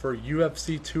 Ohio for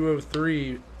UFC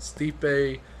 203,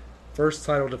 Stipe first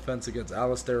title defense against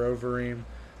Alistair Overeem.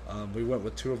 We went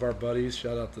with 2 of our buddies.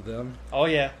 Shout out to them. Oh,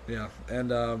 yeah. Yeah. And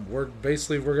we're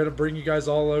going to bring you guys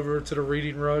all over to the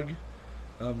reading rug.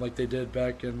 Like they did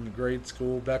back in grade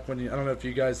school. Back when I don't know if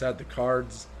you guys had the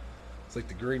cards. It's like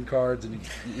the green cards, and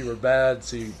you were bad,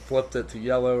 so you flipped it to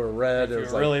yellow or red. If it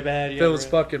was really bad. If it was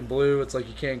fucking blue, it's like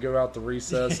you can't go out to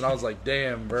recess. And I was like,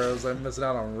 damn, bro, I'm missing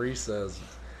out on recess.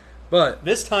 But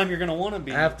this time you're gonna want to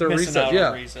be after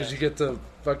recess, because you get to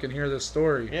fucking hear this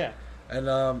story. Yeah.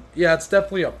 And it's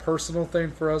definitely a personal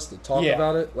thing for us to talk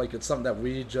about it. It's something that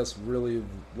we just really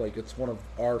it's one of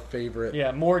our favorite.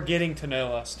 Yeah, more getting to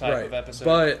know us type of episode.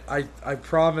 But I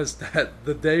promise that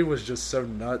the day was just so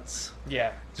nuts.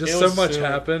 Yeah, just so much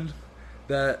happened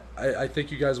that I think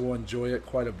you guys will enjoy it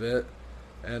quite a bit.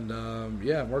 And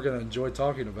we're gonna enjoy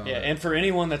talking about it. Yeah, and for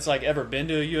anyone that's ever been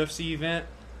to a UFC event,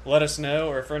 let us know.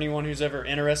 Or for anyone who's ever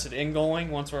interested in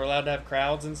going, once we're allowed to have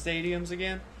crowds in stadiums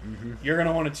again, you're going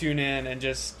to want to tune in and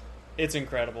it's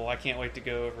incredible. I can't wait to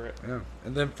go over it. Yeah.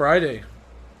 And then Friday,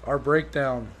 our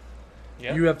breakdown,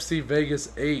 UFC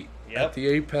Vegas 8 at the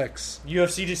Apex.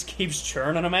 UFC just keeps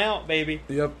churning them out, baby.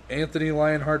 Yep. Anthony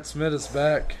Lionheart Smith is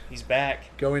back. He's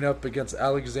back. Going up against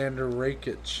Alexander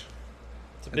Rakic.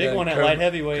 It's a big one at light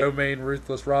heavyweight. Co-main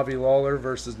ruthless Robbie Lawler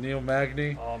versus Neil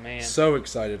Magny. Oh, man. So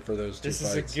excited for those 2 fights.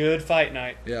 This is a good fight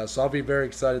night. Yeah, so I'll be very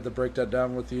excited to break that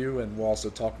down with you, and we'll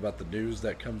also talk about the news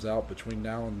that comes out between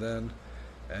now and then.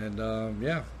 And,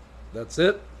 that's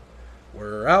it.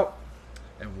 We're out,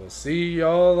 and we'll see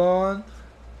y'all on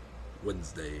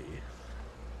Wednesday.